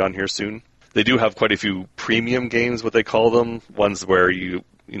Burgundy on here soon. They do have quite a few premium games, what they call them, ones where you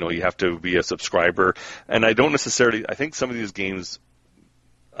have to be a subscriber. And I think some of these games.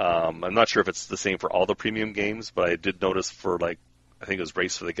 I'm not sure if it's the same for all the premium games, but I did notice for I think it was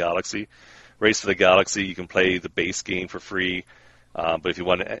Race for the Galaxy. Race for the Galaxy, you can play the base game for free, but if you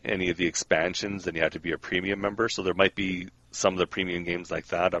want any of the expansions, then you have to be a premium member. So there might be some of the premium games like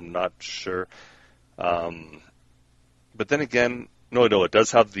that. I'm not sure. But then again, no, it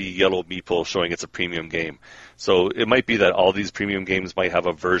does have the yellow meeple showing it's a premium game. So it might be that all these premium games might have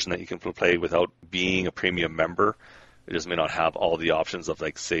a version that you can play without being a premium member. It just may not have all the options of,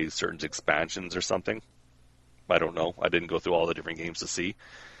 say, certain expansions or something. I don't know. I didn't go through all the different games to see.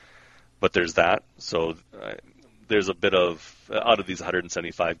 But there's that. So there's a bit of, out of these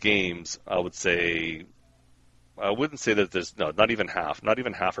 175 games, I wouldn't say that there's, not even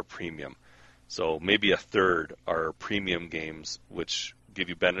half are premium. So maybe a third are premium games, which give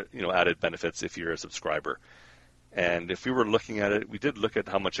you added benefits if you're a subscriber. And if we were looking at it, we did look at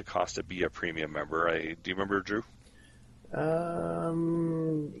how much it costs to be a premium member. Do you remember, Drew?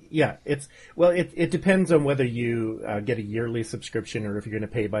 Yeah, it depends on whether you get a yearly subscription or if you're going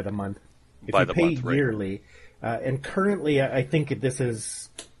to pay by the month. If you pay yearly, and currently I think this is,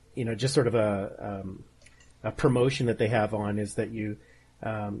 just sort of a promotion that they have on is that you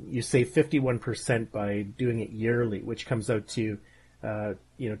save 51% by doing it yearly, which comes out to,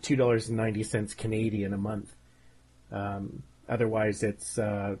 $2.90 Canadian a month. Otherwise it's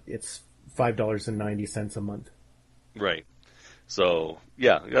 $5.90 a month. Right. So,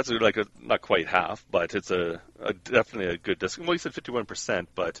 yeah, that's not quite half, but it's definitely a good discount. Well, you said 51%,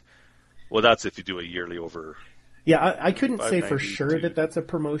 but, that's if you do a yearly over Yeah, I couldn't say for 5.90 sure to- that that's a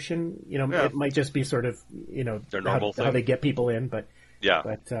promotion. Yeah. It might just be sort of, Their normal how thing. they get people in. But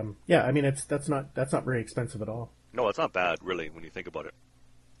Yeah. yeah, I mean, that's not very expensive at all. No, it's not bad, really, when you think about it.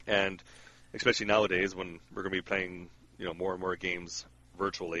 And especially nowadays when we're going to be playing, more and more games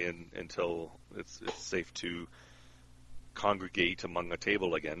virtually until it's safe to congregate among a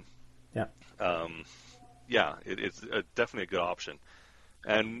table again. Yeah. It's definitely a good option.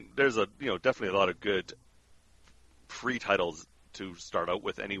 And there's definitely a lot of good free titles to start out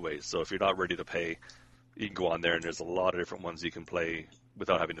with anyway. So if you're not ready to pay, you can go on there and there's a lot of different ones you can play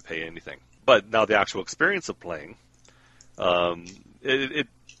without having to pay anything. But now the actual experience of playing, between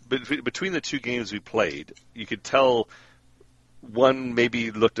the two games we played, you could tell one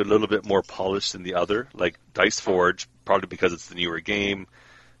maybe looked a little bit more polished than the other, like Dice Forge, probably because it's the newer game.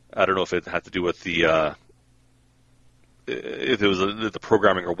 I don't know if it had to do with the if it was the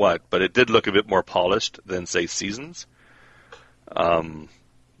programming or what, but it did look a bit more polished than, say, Seasons.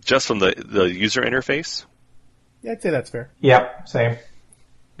 Just from the user interface. Yeah, I'd say that's fair. Yeah, same.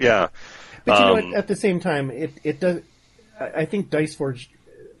 Yeah. But you know what? At the same time, it does. I think Dice Forge,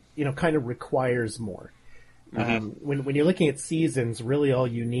 kind of requires more. Mm-hmm. When you're looking at Seasons, really all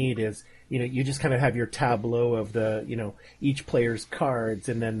you need is, you just kind of have your tableau of the, each player's cards,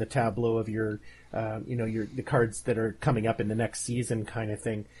 and then the tableau of your, the cards that are coming up in the next season, kind of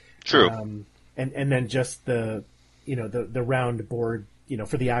thing. True. And then just the round board,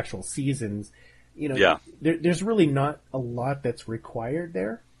 for the actual seasons. Yeah. There's really not a lot that's required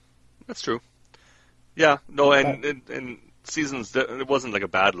there. That's true. Yeah. No, and Seasons, it wasn't like a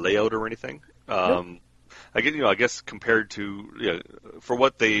bad layout or anything. Nope. I guess compared to for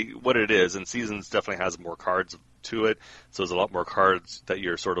what it is, and Seasons definitely has more cards to it. So there's a lot more cards that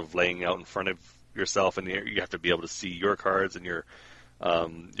you're sort of laying out in front of yourself, and you have to be able to see your cards and your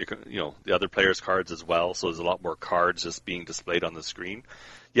the other players' cards as well. So there's a lot more cards just being displayed on the screen.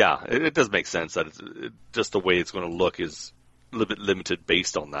 Yeah, it does make sense that just the way it's going to look is a little bit limited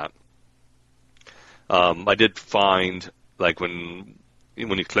based on that. I did find, like, when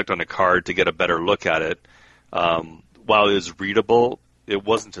you clicked on a card to get a better look at it, while it was readable, it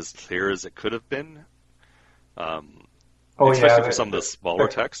wasn't as clear as it could have been. Especially for some of the smaller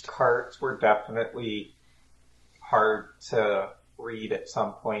text. Cards were definitely hard to read at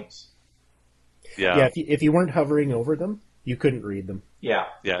some points. Yeah. If you weren't hovering over them, you couldn't read them. Yeah.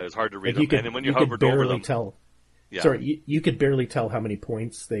 Yeah, it was hard to read like them. And then when you hovered over them, tell. Yeah. Sorry, you could barely tell how many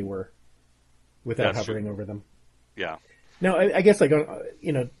points they were without That's hovering true. over them. Yeah. Now, I guess, like,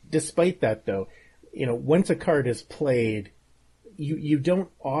 despite that, though, once a card is played, you don't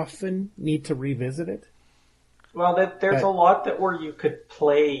often need to revisit it. Well, there's a lot where you could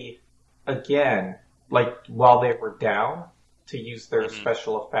play again, like while they were down, to use their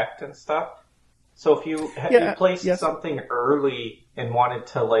special effect and stuff. So if you placed something early and wanted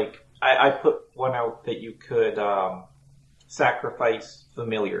to, like, I put one out that you could sacrifice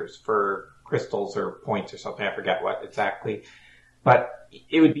familiars for crystals or points or something. I forget what exactly. But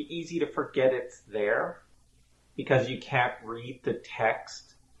it would be easy to forget it's there because you can't read the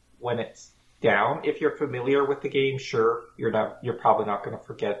text when it's down. If you're familiar with the game, sure, you're probably not going to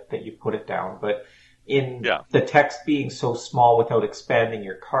forget that you put it down. But in the text being so small without expanding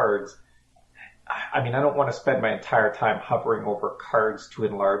your cards, I mean, I don't want to spend my entire time hovering over cards to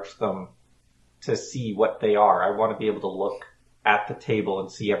enlarge them to see what they are. I want to be able to look at the table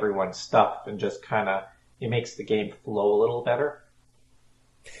and see everyone's stuff, and just kind of, it makes the game flow a little better.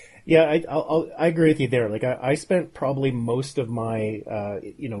 Yeah, I agree with you there. Like, I spent probably most of my,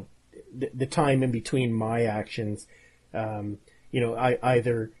 the time in between my actions, I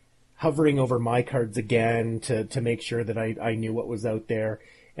either hovering over my cards again to make sure that I knew what was out there.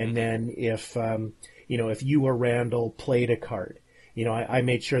 And then if you or Randall played a card, I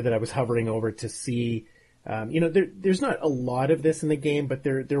made sure that I was hovering over to see, there's not a lot of this in the game, but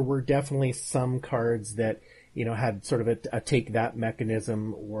there were definitely some cards that, had sort of a take that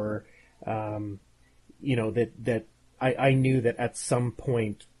mechanism, or, that I knew that at some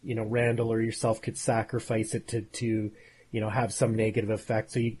point, Randall or yourself could sacrifice it to have some negative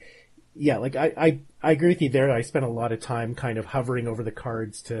effect. So I agree with you there. I spent a lot of time kind of hovering over the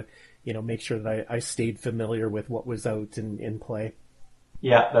cards to, make sure that I stayed familiar with what was out in play.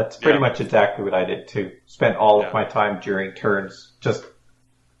 Yeah, that's pretty much exactly what I did too. Spent all of my time during turns just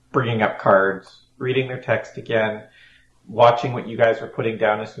bringing up cards, reading their text again, watching what you guys were putting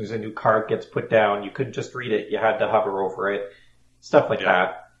down. As soon as a new card gets put down, you couldn't just read it. You had to hover over it. Stuff like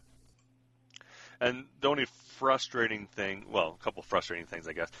that. And the only frustrating thing, well, a couple frustrating things,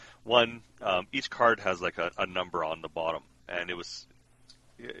 I guess. One, each card has like a number on the bottom, and it was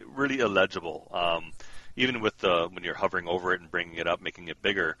really illegible. even with when you're hovering over it and bringing it up, making it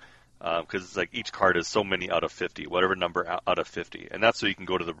bigger, because it's like each card is so many out of 50, whatever number out of 50, and that's so you can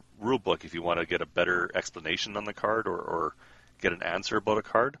go to the rule book if you want to get a better explanation on the card or get an answer about a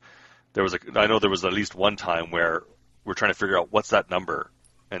card. I know there was at least one time where we're trying to figure out what's that number,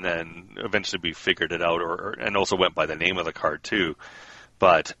 and then eventually we figured it out, and also went by the name of the card too.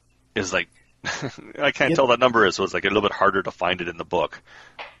 But it's like I can't tell that number is, so it's like a little bit harder to find it in the book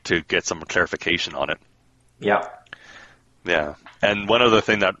to get some clarification on it. Yeah. Yeah. And one other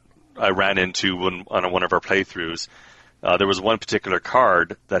thing that I ran into on one of our playthroughs, there was one particular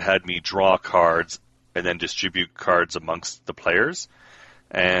card that had me draw cards and then distribute cards amongst the players.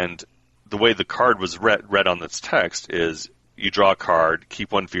 And the way the card was read on its text is you draw a card,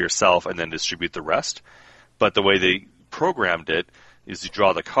 keep one for yourself, and then distribute the rest. But the way they programmed it is you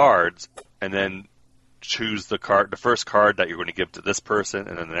draw the cards and then choose the first card that you're going to give to this person,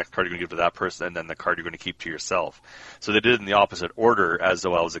 and then the next card you're going to give to that person, and then the card you're going to keep to yourself. So they did it in the opposite order as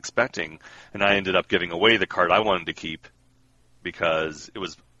though I was expecting, and I ended up giving away the card I wanted to keep because it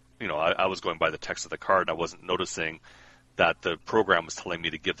was, I was going by the text of the card, and I wasn't noticing that the program was telling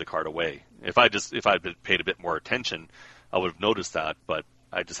me to give the card away. If I had paid a bit more attention, I would have noticed that, but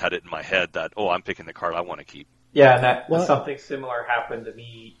I just had it in my head that, I'm picking the card I want to keep. Yeah, and something similar happened to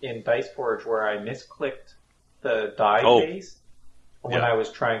me in Dice Forge where I misclicked the die phase when I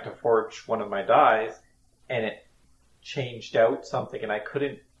was trying to forge one of my dies, and it changed out something, and I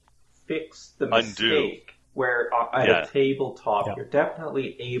couldn't fix the mistake. Where at a tabletop, you're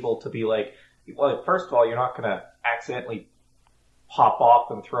definitely able to be like, well, first of all, you're not going to accidentally pop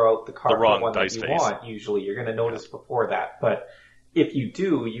off and throw out the card, the one that you want. Usually, you're going to notice before that. But if you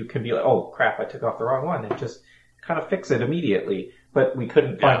do, you can be like, oh crap, I took off the wrong one, and just kind of fix it immediately. But we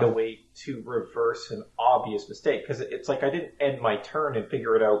couldn't find a way to reverse an obvious mistake, because it's like I didn't end my turn and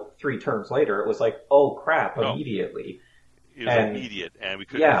figure it out 3 turns later. It was like, oh crap, immediately. It was immediate, and we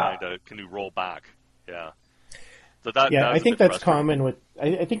couldn't find can you roll back? Yeah. So I think that's common with.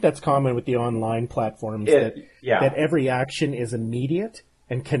 I think that's common with the online platforms that every action is immediate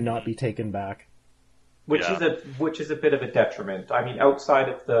and cannot be taken back. Which is a bit of a detriment. I mean, outside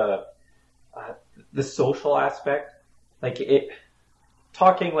of the social aspect, like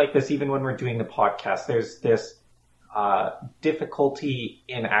talking like this, even when we're doing the podcast, there's this difficulty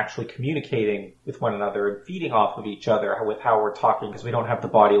in actually communicating with one another and feeding off of each other with how we're talking, because we don't have the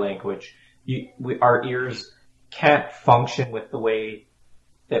body language. Our ears can't function with the way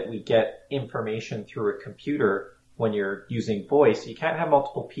that we get information through a computer when you're using voice. You can't have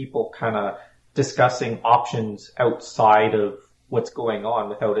multiple people kind of discussing options outside of what's going on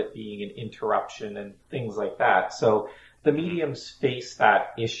without it being an interruption and things like that. So the mediums face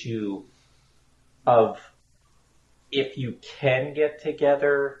that issue of, if you can get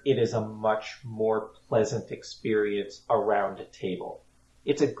together, it is a much more pleasant experience around a table.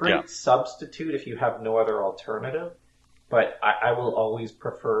 It's a great substitute if you have no other alternative, but I will always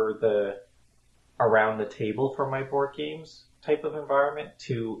prefer the around the table for my board games type of environment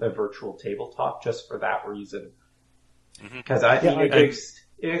to a virtual tabletop, just for that reason. Because it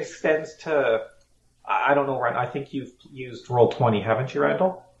extends to, I don't know, Rand, I think you've used Roll20, haven't you,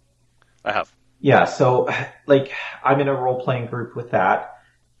 Randall? I have. Yeah, so like I'm in a role-playing group with that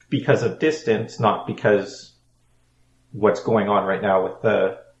because of distance, not because what's going on right now with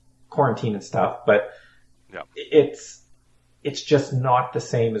the quarantine and stuff, but it's just not the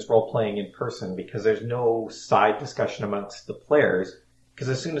same as role-playing in person, because there's no side discussion amongst the players, because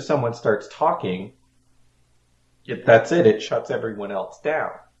as soon as someone starts talking, that's it. It shuts everyone else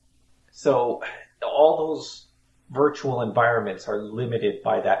down. So all those virtual environments are limited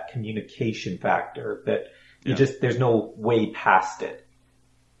by that communication factor that there's no way past it.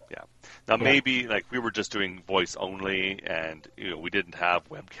 Yeah. Now maybe like we were just doing voice only, and we didn't have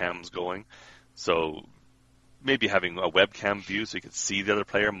webcams going, so maybe having a webcam view so you could see the other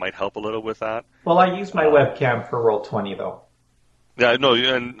player might help a little with that. Well, I use my webcam for Roll20 though. Yeah, no,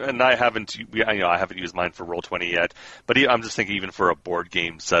 and I haven't used mine for Roll20 yet. But I'm just thinking, even for a board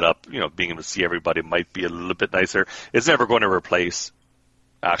game setup, being able to see everybody might be a little bit nicer. It's never going to replace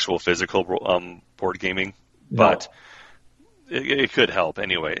actual physical board gaming, but it could help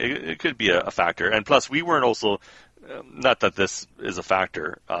anyway. It could be a factor. And plus, we weren't also, not that this is a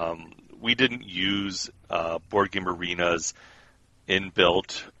factor, we didn't use Board Game Arena's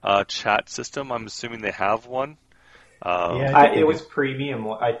inbuilt chat system. I'm assuming they have one. It was premium,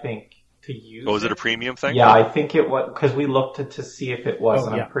 I think, to use. Oh, was it a premium thing? Yeah, I think it was, because we looked to see if it was,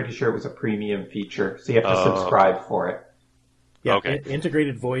 and I'm pretty sure it was a premium feature, so you have to subscribe for it. Yeah, Okay.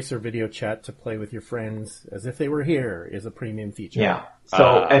 Integrated voice or video chat to play with your friends as if they were here is a premium feature. Yeah.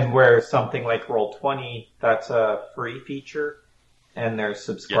 So, and where something like Roll20, that's a free feature, and their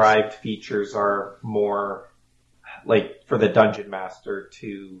subscribed features are more like for the Dungeon Master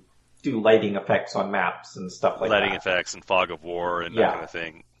to do lighting effects on maps and stuff like lighting that. effects and fog of war and that kind of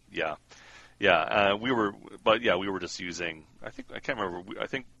thing. Yeah. Yeah. We were just using, I can't remember. I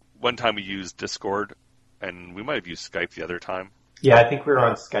think one time we used Discord, and we might have used Skype the other time. Yeah, I think we were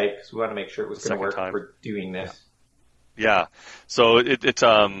on Skype because we want to make sure it was going to work time. for doing this. Yeah. So it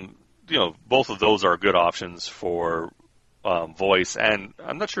both of those are good options for voice, and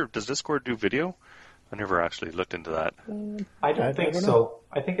I'm not sure, does Discord do video? I never actually looked into that. I don't think so.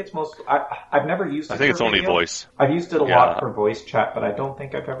 I think it's I've never used it. I think for it's only video. voice. I've used it a lot for voice chat, but I don't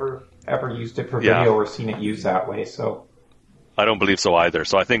think I've ever used it for video or seen it used that way. So I don't believe so either.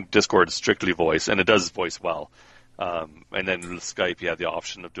 So I think Discord is strictly voice, and it does voice well. And then with Skype, you have the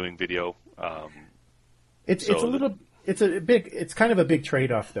option of doing video. It's kind of a big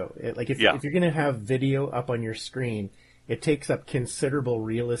trade-off though. If you're going to have video up on your screen, it takes up considerable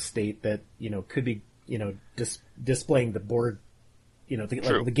real estate that, could be, displaying the board,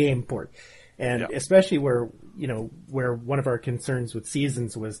 the game board. And especially where one of our concerns with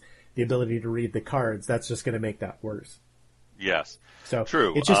Seasons was the ability to read the cards, that's just going to make that worse. Yes. So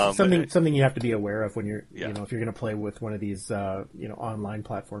true. It's just something you have to be aware of when you're, if you're going to play with one of these, online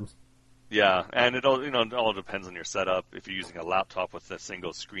platforms. Yeah, and it all depends on your setup. If you're using a laptop with a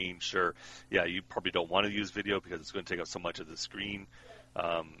single screen, sure, you probably don't want to use video because it's going to take up so much of the screen.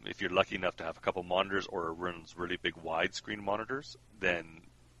 If you're lucky enough to have a couple monitors or it runs really big widescreen monitors, then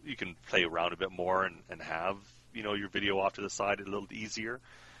you can play around a bit more and have your video off to the side a little easier.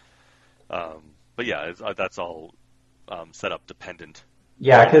 But that's all setup dependent.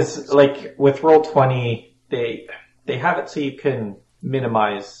 Yeah, because like with Roll20, they have it so you can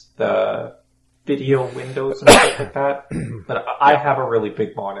minimize the video windows and stuff like that. But I have a really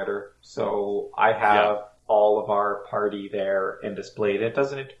big monitor, so I have all of our party there and displayed. It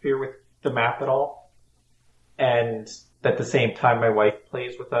doesn't interfere with the map at all. And at the same time, my wife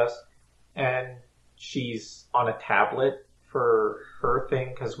plays with us, and she's on a tablet for her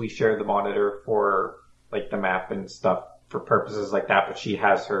thing because we share the monitor for like the map and stuff for purposes like that. But she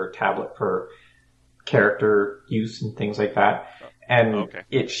has her tablet for character use and things like that. And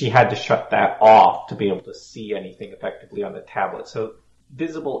she had to shut that off to be able to see anything effectively on the tablet. So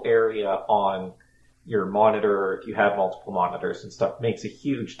visible area on your monitor, if you have multiple monitors and stuff, makes a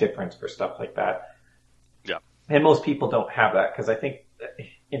huge difference for stuff like that. Yeah. And most people don't have that because I think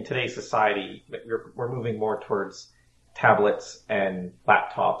in today's society, we're moving more towards tablets and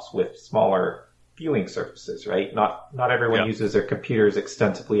laptops with smaller viewing surfaces, right? Not everyone uses their computers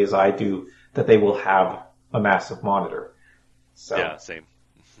extensively as I do, that they will have a massive monitor. So. Yeah, same.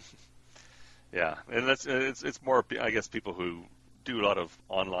 Yeah, and it's more, I guess, people who do a lot of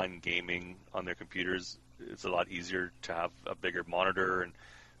online gaming on their computers. It's a lot easier to have a bigger monitor, and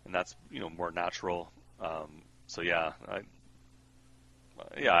that's more natural. I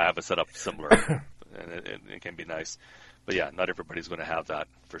have a setup similar, and it can be nice. But not everybody's going to have that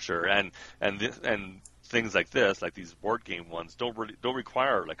for sure. And things like this, like these board game ones, don't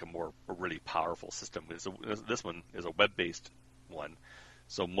require like a really powerful system. This one is a web-based one,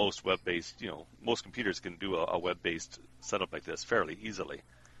 so most web-based, most computers can do a web-based setup like this fairly easily.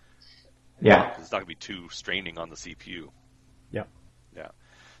 Yeah, it's not going to be too straining on the CPU. Yeah. Yeah.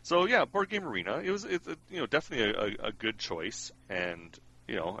 So Board Game Arena, it's definitely a good choice, and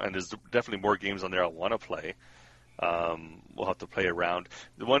and there's definitely more games on there I want to play. We'll have to play around.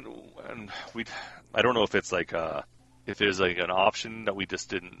 I don't know if it's if there's like an option that we just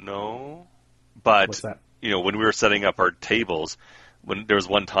didn't know, but what's that? When we were setting up our tables, when there was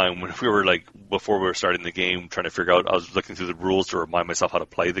one time when we were before we were starting the game, trying to figure out, I was looking through the rules to remind myself how to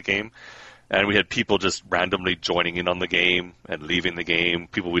play the game, and we had people just randomly joining in on the game and leaving the game.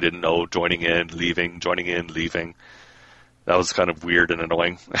 People we didn't know joining in, leaving, joining in, leaving. That was kind of weird and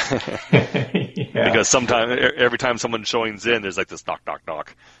annoying. Because every time someone joins in, there's like this knock, knock,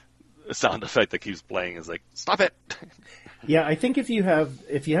 knock sound effect that keeps playing. Is like, stop it. Yeah, I think if you have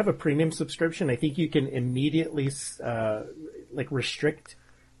a premium subscription, I think you can immediately restrict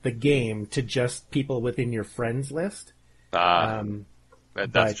the game to just people within your friends list.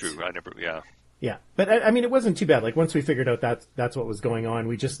 That's true. Yeah, but I mean, it wasn't too bad. Like once we figured out that's what was going on,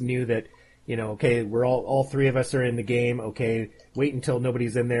 we just knew that. Okay, we're all three of us are in the game. Okay, wait until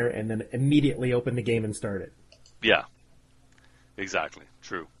nobody's in there, and then immediately open the game and start it. Yeah, exactly.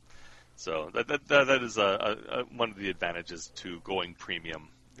 True. So that is one of the advantages to going premium,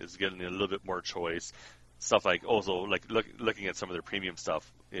 is getting a little bit more choice. stuff like also like looking at some of their premium stuff.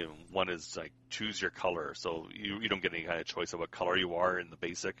 One is like choose your color, so you don't get any kind of choice of what color you are in the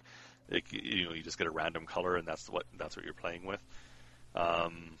basic. Like, you just get a random color, and that's what you're playing with. I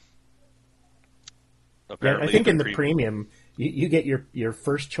think in the premium, you get your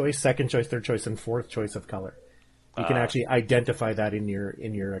first choice, second choice, third choice, and fourth choice of color. You can actually identify that in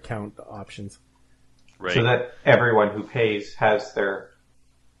your account options. Right. So that everyone who pays has their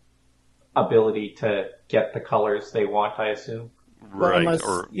ability to get the colors they want, I assume. Well, unless,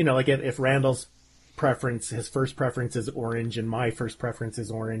 like if Randall's preference, his first preference is orange and my first preference is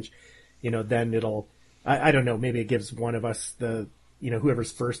orange, then it'll, I don't know, maybe it gives one of us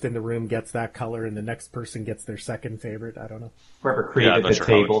whoever's first in the room gets that color and the next person gets their second favorite. I don't know. Whoever created the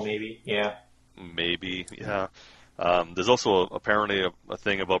table, maybe. Yeah. Maybe, yeah. There's also apparently a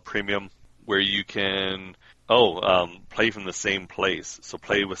thing about premium where you can play from the same place. So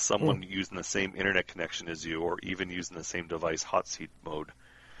play with someone using the same internet connection as you, or even using the same device hot seat mode.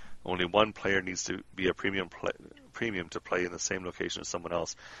 Only one player needs to be a premium to play in the same location as someone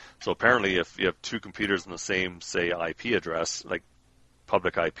else. So apparently, if you have two computers in the same, say, IP address, like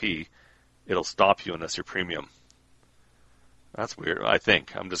public IP, it'll stop you unless you're premium. That's weird. I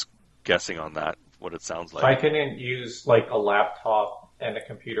think I'm just guessing on that. What it sounds like. So I can use like a laptop and a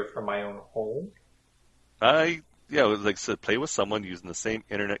computer from my own home? Like I said, play with someone using the same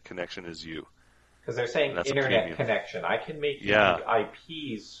internet connection as you. Because they're saying internet connection. I can make the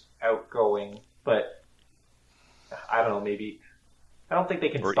IPs outgoing, but I don't know, maybe I don't think they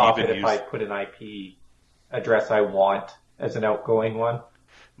can stop it if I put an IP address I want as an outgoing one.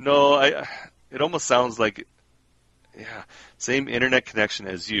 No, it almost sounds like same internet connection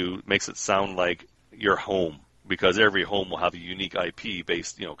as you makes it sound like your home, because every home will have a unique IP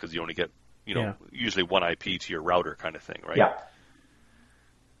based, because you only get, usually one IP to your router kind of thing, right? Yeah.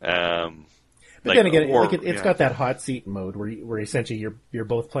 But then again, it's got that hot seat mode where essentially you're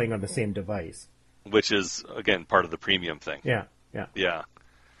both playing on the same device, which is again part of the premium thing. Yeah.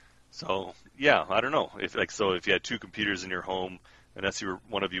 So I don't know if you had two computers in your home, unless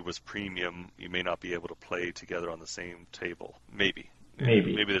one of you was premium, you may not be able to play together on the same table. Maybe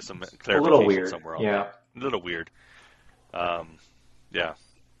there's some clarification somewhere on that. A little weird.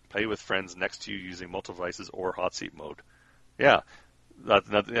 Play with friends next to you using multiple devices or hot seat mode. So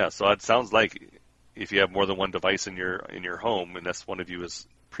it sounds like if you have more than one device in your home, unless one of you is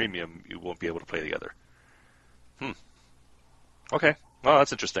premium, you won't be able to play together. Okay. Well,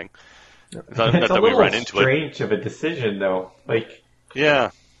 that's interesting. It's a little strange of a decision, though. What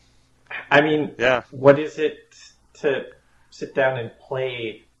is it to sit down and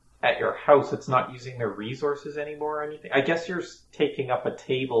play at your house? It's not using their resources anymore or anything. I guess you're taking up a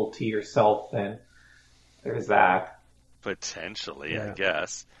table to yourself, then. There's that. Potentially, I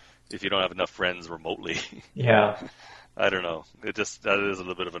guess, if you don't have enough friends remotely. Yeah. I don't know. That is a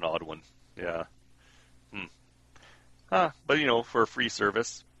little bit of an odd one. Yeah. But for a free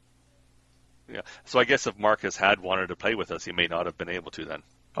service. Yeah. So I guess if Marcus had wanted to play with us, he may not have been able to then.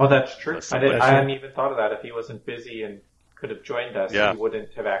 Oh, that's true. I hadn't even thought of that. If he wasn't busy and could have joined us, he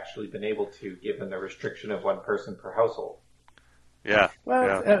wouldn't have actually been able to, given the restriction of one person per household. Yeah.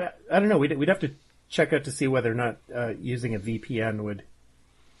 Well, I don't know. We'd have to check out to see whether or not using a VPN would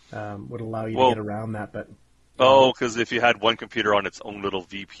allow you to get around that. But because if you had one computer on its own little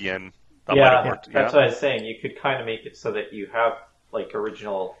VPN, that might have worked. That's what I was saying. You could kind of make it so that you have like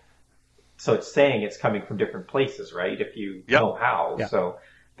original. So it's saying it's coming from different places, right? If you know how. Yeah. So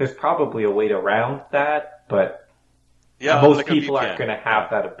there's probably a way around that, but most people aren't going to have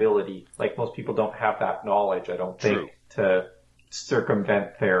that ability. Like most people don't have that knowledge, I don't think, to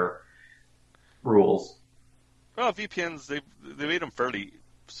circumvent their rules. Well, VPNs, they made them pretty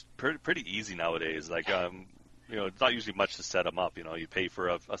easy nowadays. Like, it's not usually much to set them up. You pay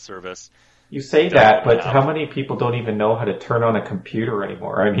for a service. You say that, but how many people don't even know how to turn on a computer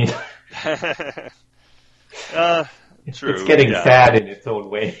anymore? I mean, true. It's getting sad in its own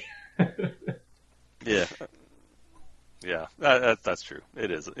way. That's true. It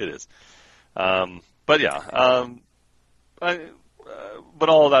is. But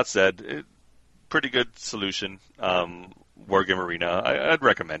all that said, pretty good solution. Wargame Arena, I'd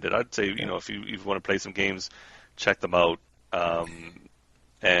recommend it. I'd say if you want to play some games, check them out.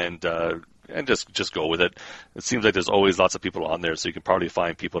 And just go with it. It seems like there's always lots of people on there, so you can probably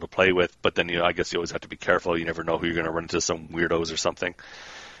find people to play with. But then, I guess you always have to be careful. You never know who you're going to run into, some weirdos or something.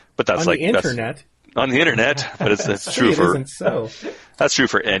 But that's on the internet. On the internet, but it's true for. Isn't so. That's true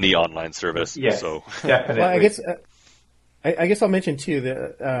for any online service. Yes, so definitely. Well, I guess I'll mention too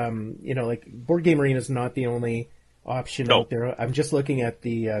that like Board Game Arena is not the only option out there. I'm just looking at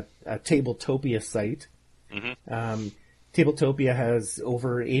the Tabletopia site. Mm-hmm. Tabletopia has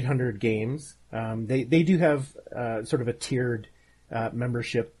over 800 games. They do have sort of a tiered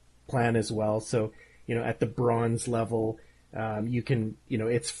membership plan as well. So, at the bronze level, you can,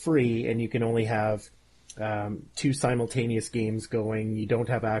 it's free and you can only have 2 simultaneous games going. You don't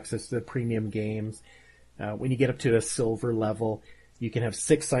have access to the premium games. When you get up to a silver level, you can have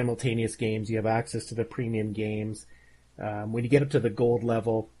 6 simultaneous games. You have access to the premium games. When you get up to the gold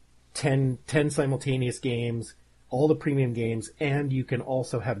level, 10 simultaneous games, all the premium games, and you can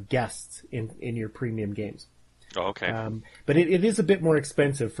also have guests in your premium games. Oh, okay. But it is a bit more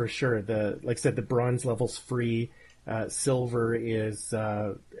expensive for sure. Like I said, the bronze level's free. Silver is,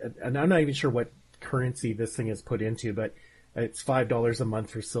 and I'm not even sure what currency this thing is put into, but it's $5 a month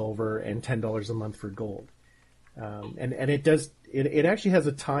for silver and $10 a month for gold. And it actually has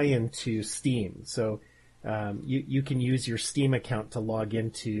a tie-in to Steam. So, you can use your Steam account to log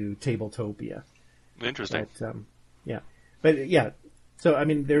into Tabletopia. Interesting. But yeah. So, I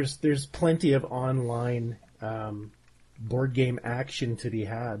mean, there's plenty of online, board game action to be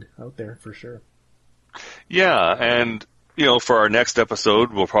had out there for sure. Yeah, and for our next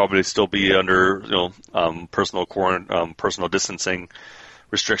episode, we'll probably still be under personal distancing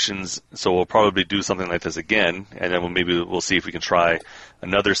restrictions. So we'll probably do something like this again, and then we'll see if we can try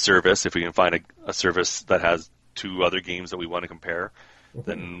another service. If we can find a service that has 2 other games that we want to compare,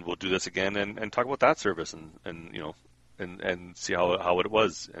 then we'll do this again and talk about that service and see how it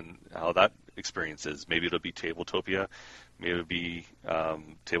was and how that experience is. Maybe it'll be Tabletopia, maybe it'll be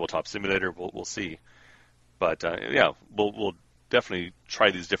Tabletop Simulator. We'll see. But we'll definitely try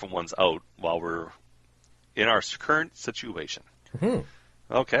these different ones out while we're in our current situation. Mm-hmm.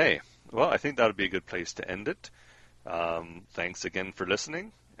 Okay. Well, I think that would be a good place to end it. Thanks again for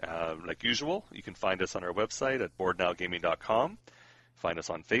listening. Like usual, you can find us on our website at boardnowgaming.com. Find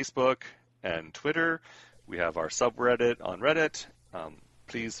us on Facebook and Twitter. We have our subreddit on Reddit.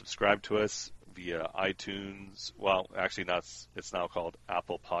 Please subscribe to us via iTunes. Well, actually, it's now called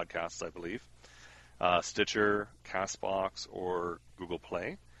Apple Podcasts, I believe. Stitcher, Castbox, or Google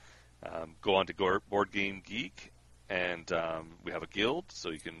Play. Go on to Board Game Geek, and we have a guild, so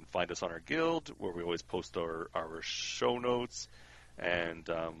you can find us on our guild, where we always post our show notes, and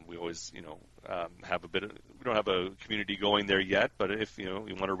we always, have we don't have a community going there yet, but if, you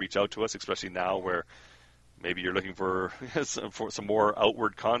want to reach out to us, especially now where maybe you're looking for some more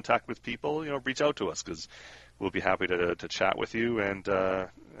outward contact with people, reach out to us, because we'll be happy to chat with you and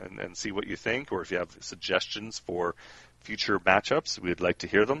see what you think, or if you have suggestions for future matchups, we'd like to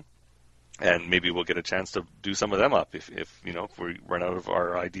hear them, and maybe we'll get a chance to do some of them up if we run out of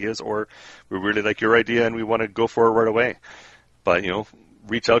our ideas, or we really like your idea and we want to go for it right away. But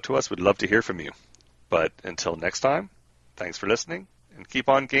reach out to us. We'd love to hear from you. But until next time, thanks for listening and keep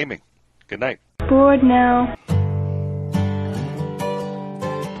on gaming. Good night. Board now.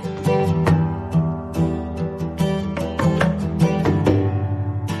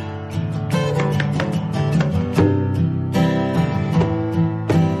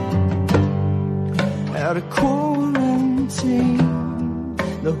 Out of quarantine,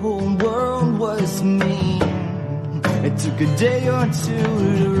 the whole world was mean. It took a day or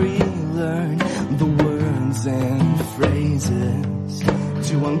two to relearn the words and phrases,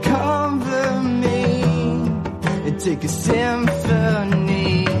 to uncover me. It'd take a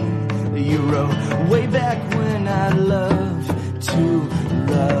symphony you wrote way back when I'd love to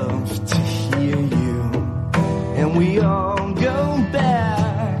hear you. And we all go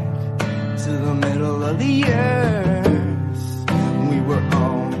back to the middle of the earth. We were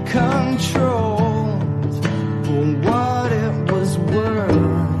all controlled for what it was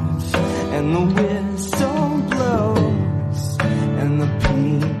worth, and the whistle blows and the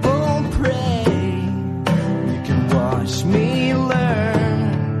people pray. You can watch me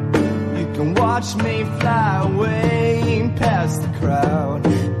learn, you can watch me fly away past the crowd,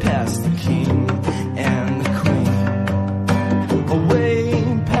 past the king and the queen, away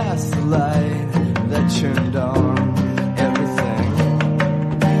past the light that turned on everything.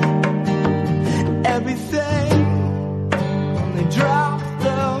 When they drop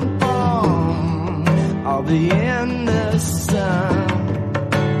the bomb, I'll be in the sun,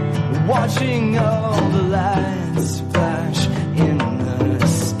 watching all the lights flash in the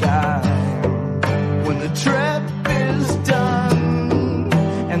sky. When the trip is done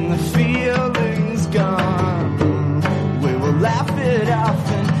and the feeling's gone, we will laugh it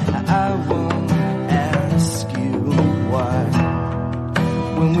off and I won't ask you why.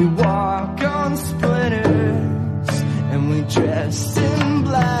 When we walk on splinters and we dress in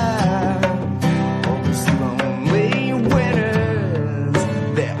black, all these lonely winters,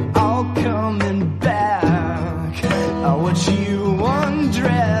 they're all coming back.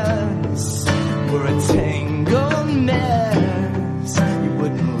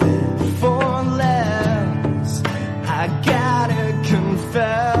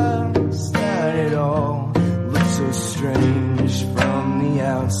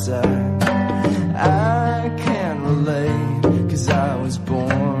 outside. I can't relate, 'cause I was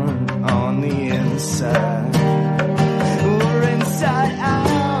born on the inside. We're inside out.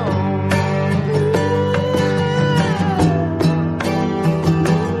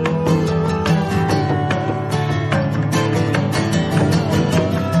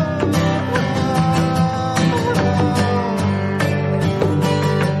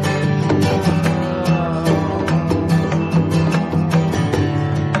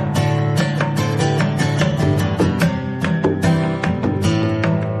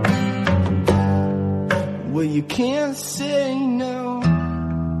 You can't say no,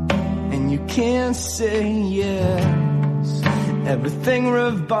 and you can't say yes. Everything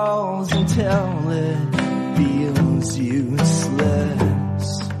revolves until it feels useless.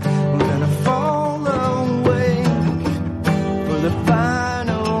 Then I fall awake for the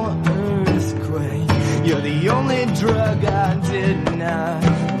final earthquake. You're the only drug I did not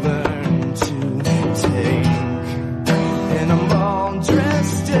learn to take. And I'm all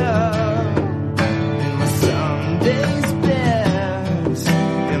dressed up days best,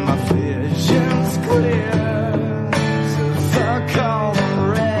 and my vision's clear. So fuck all the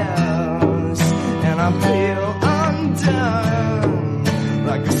rest, and I feel undone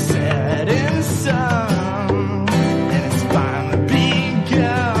like a setting sun, and it's finally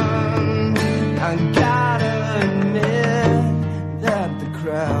begun. I gotta admit that the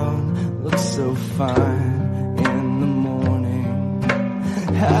crowd looks so fine in the morning.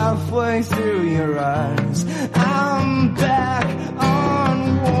 Halfway through your eyes, I'm back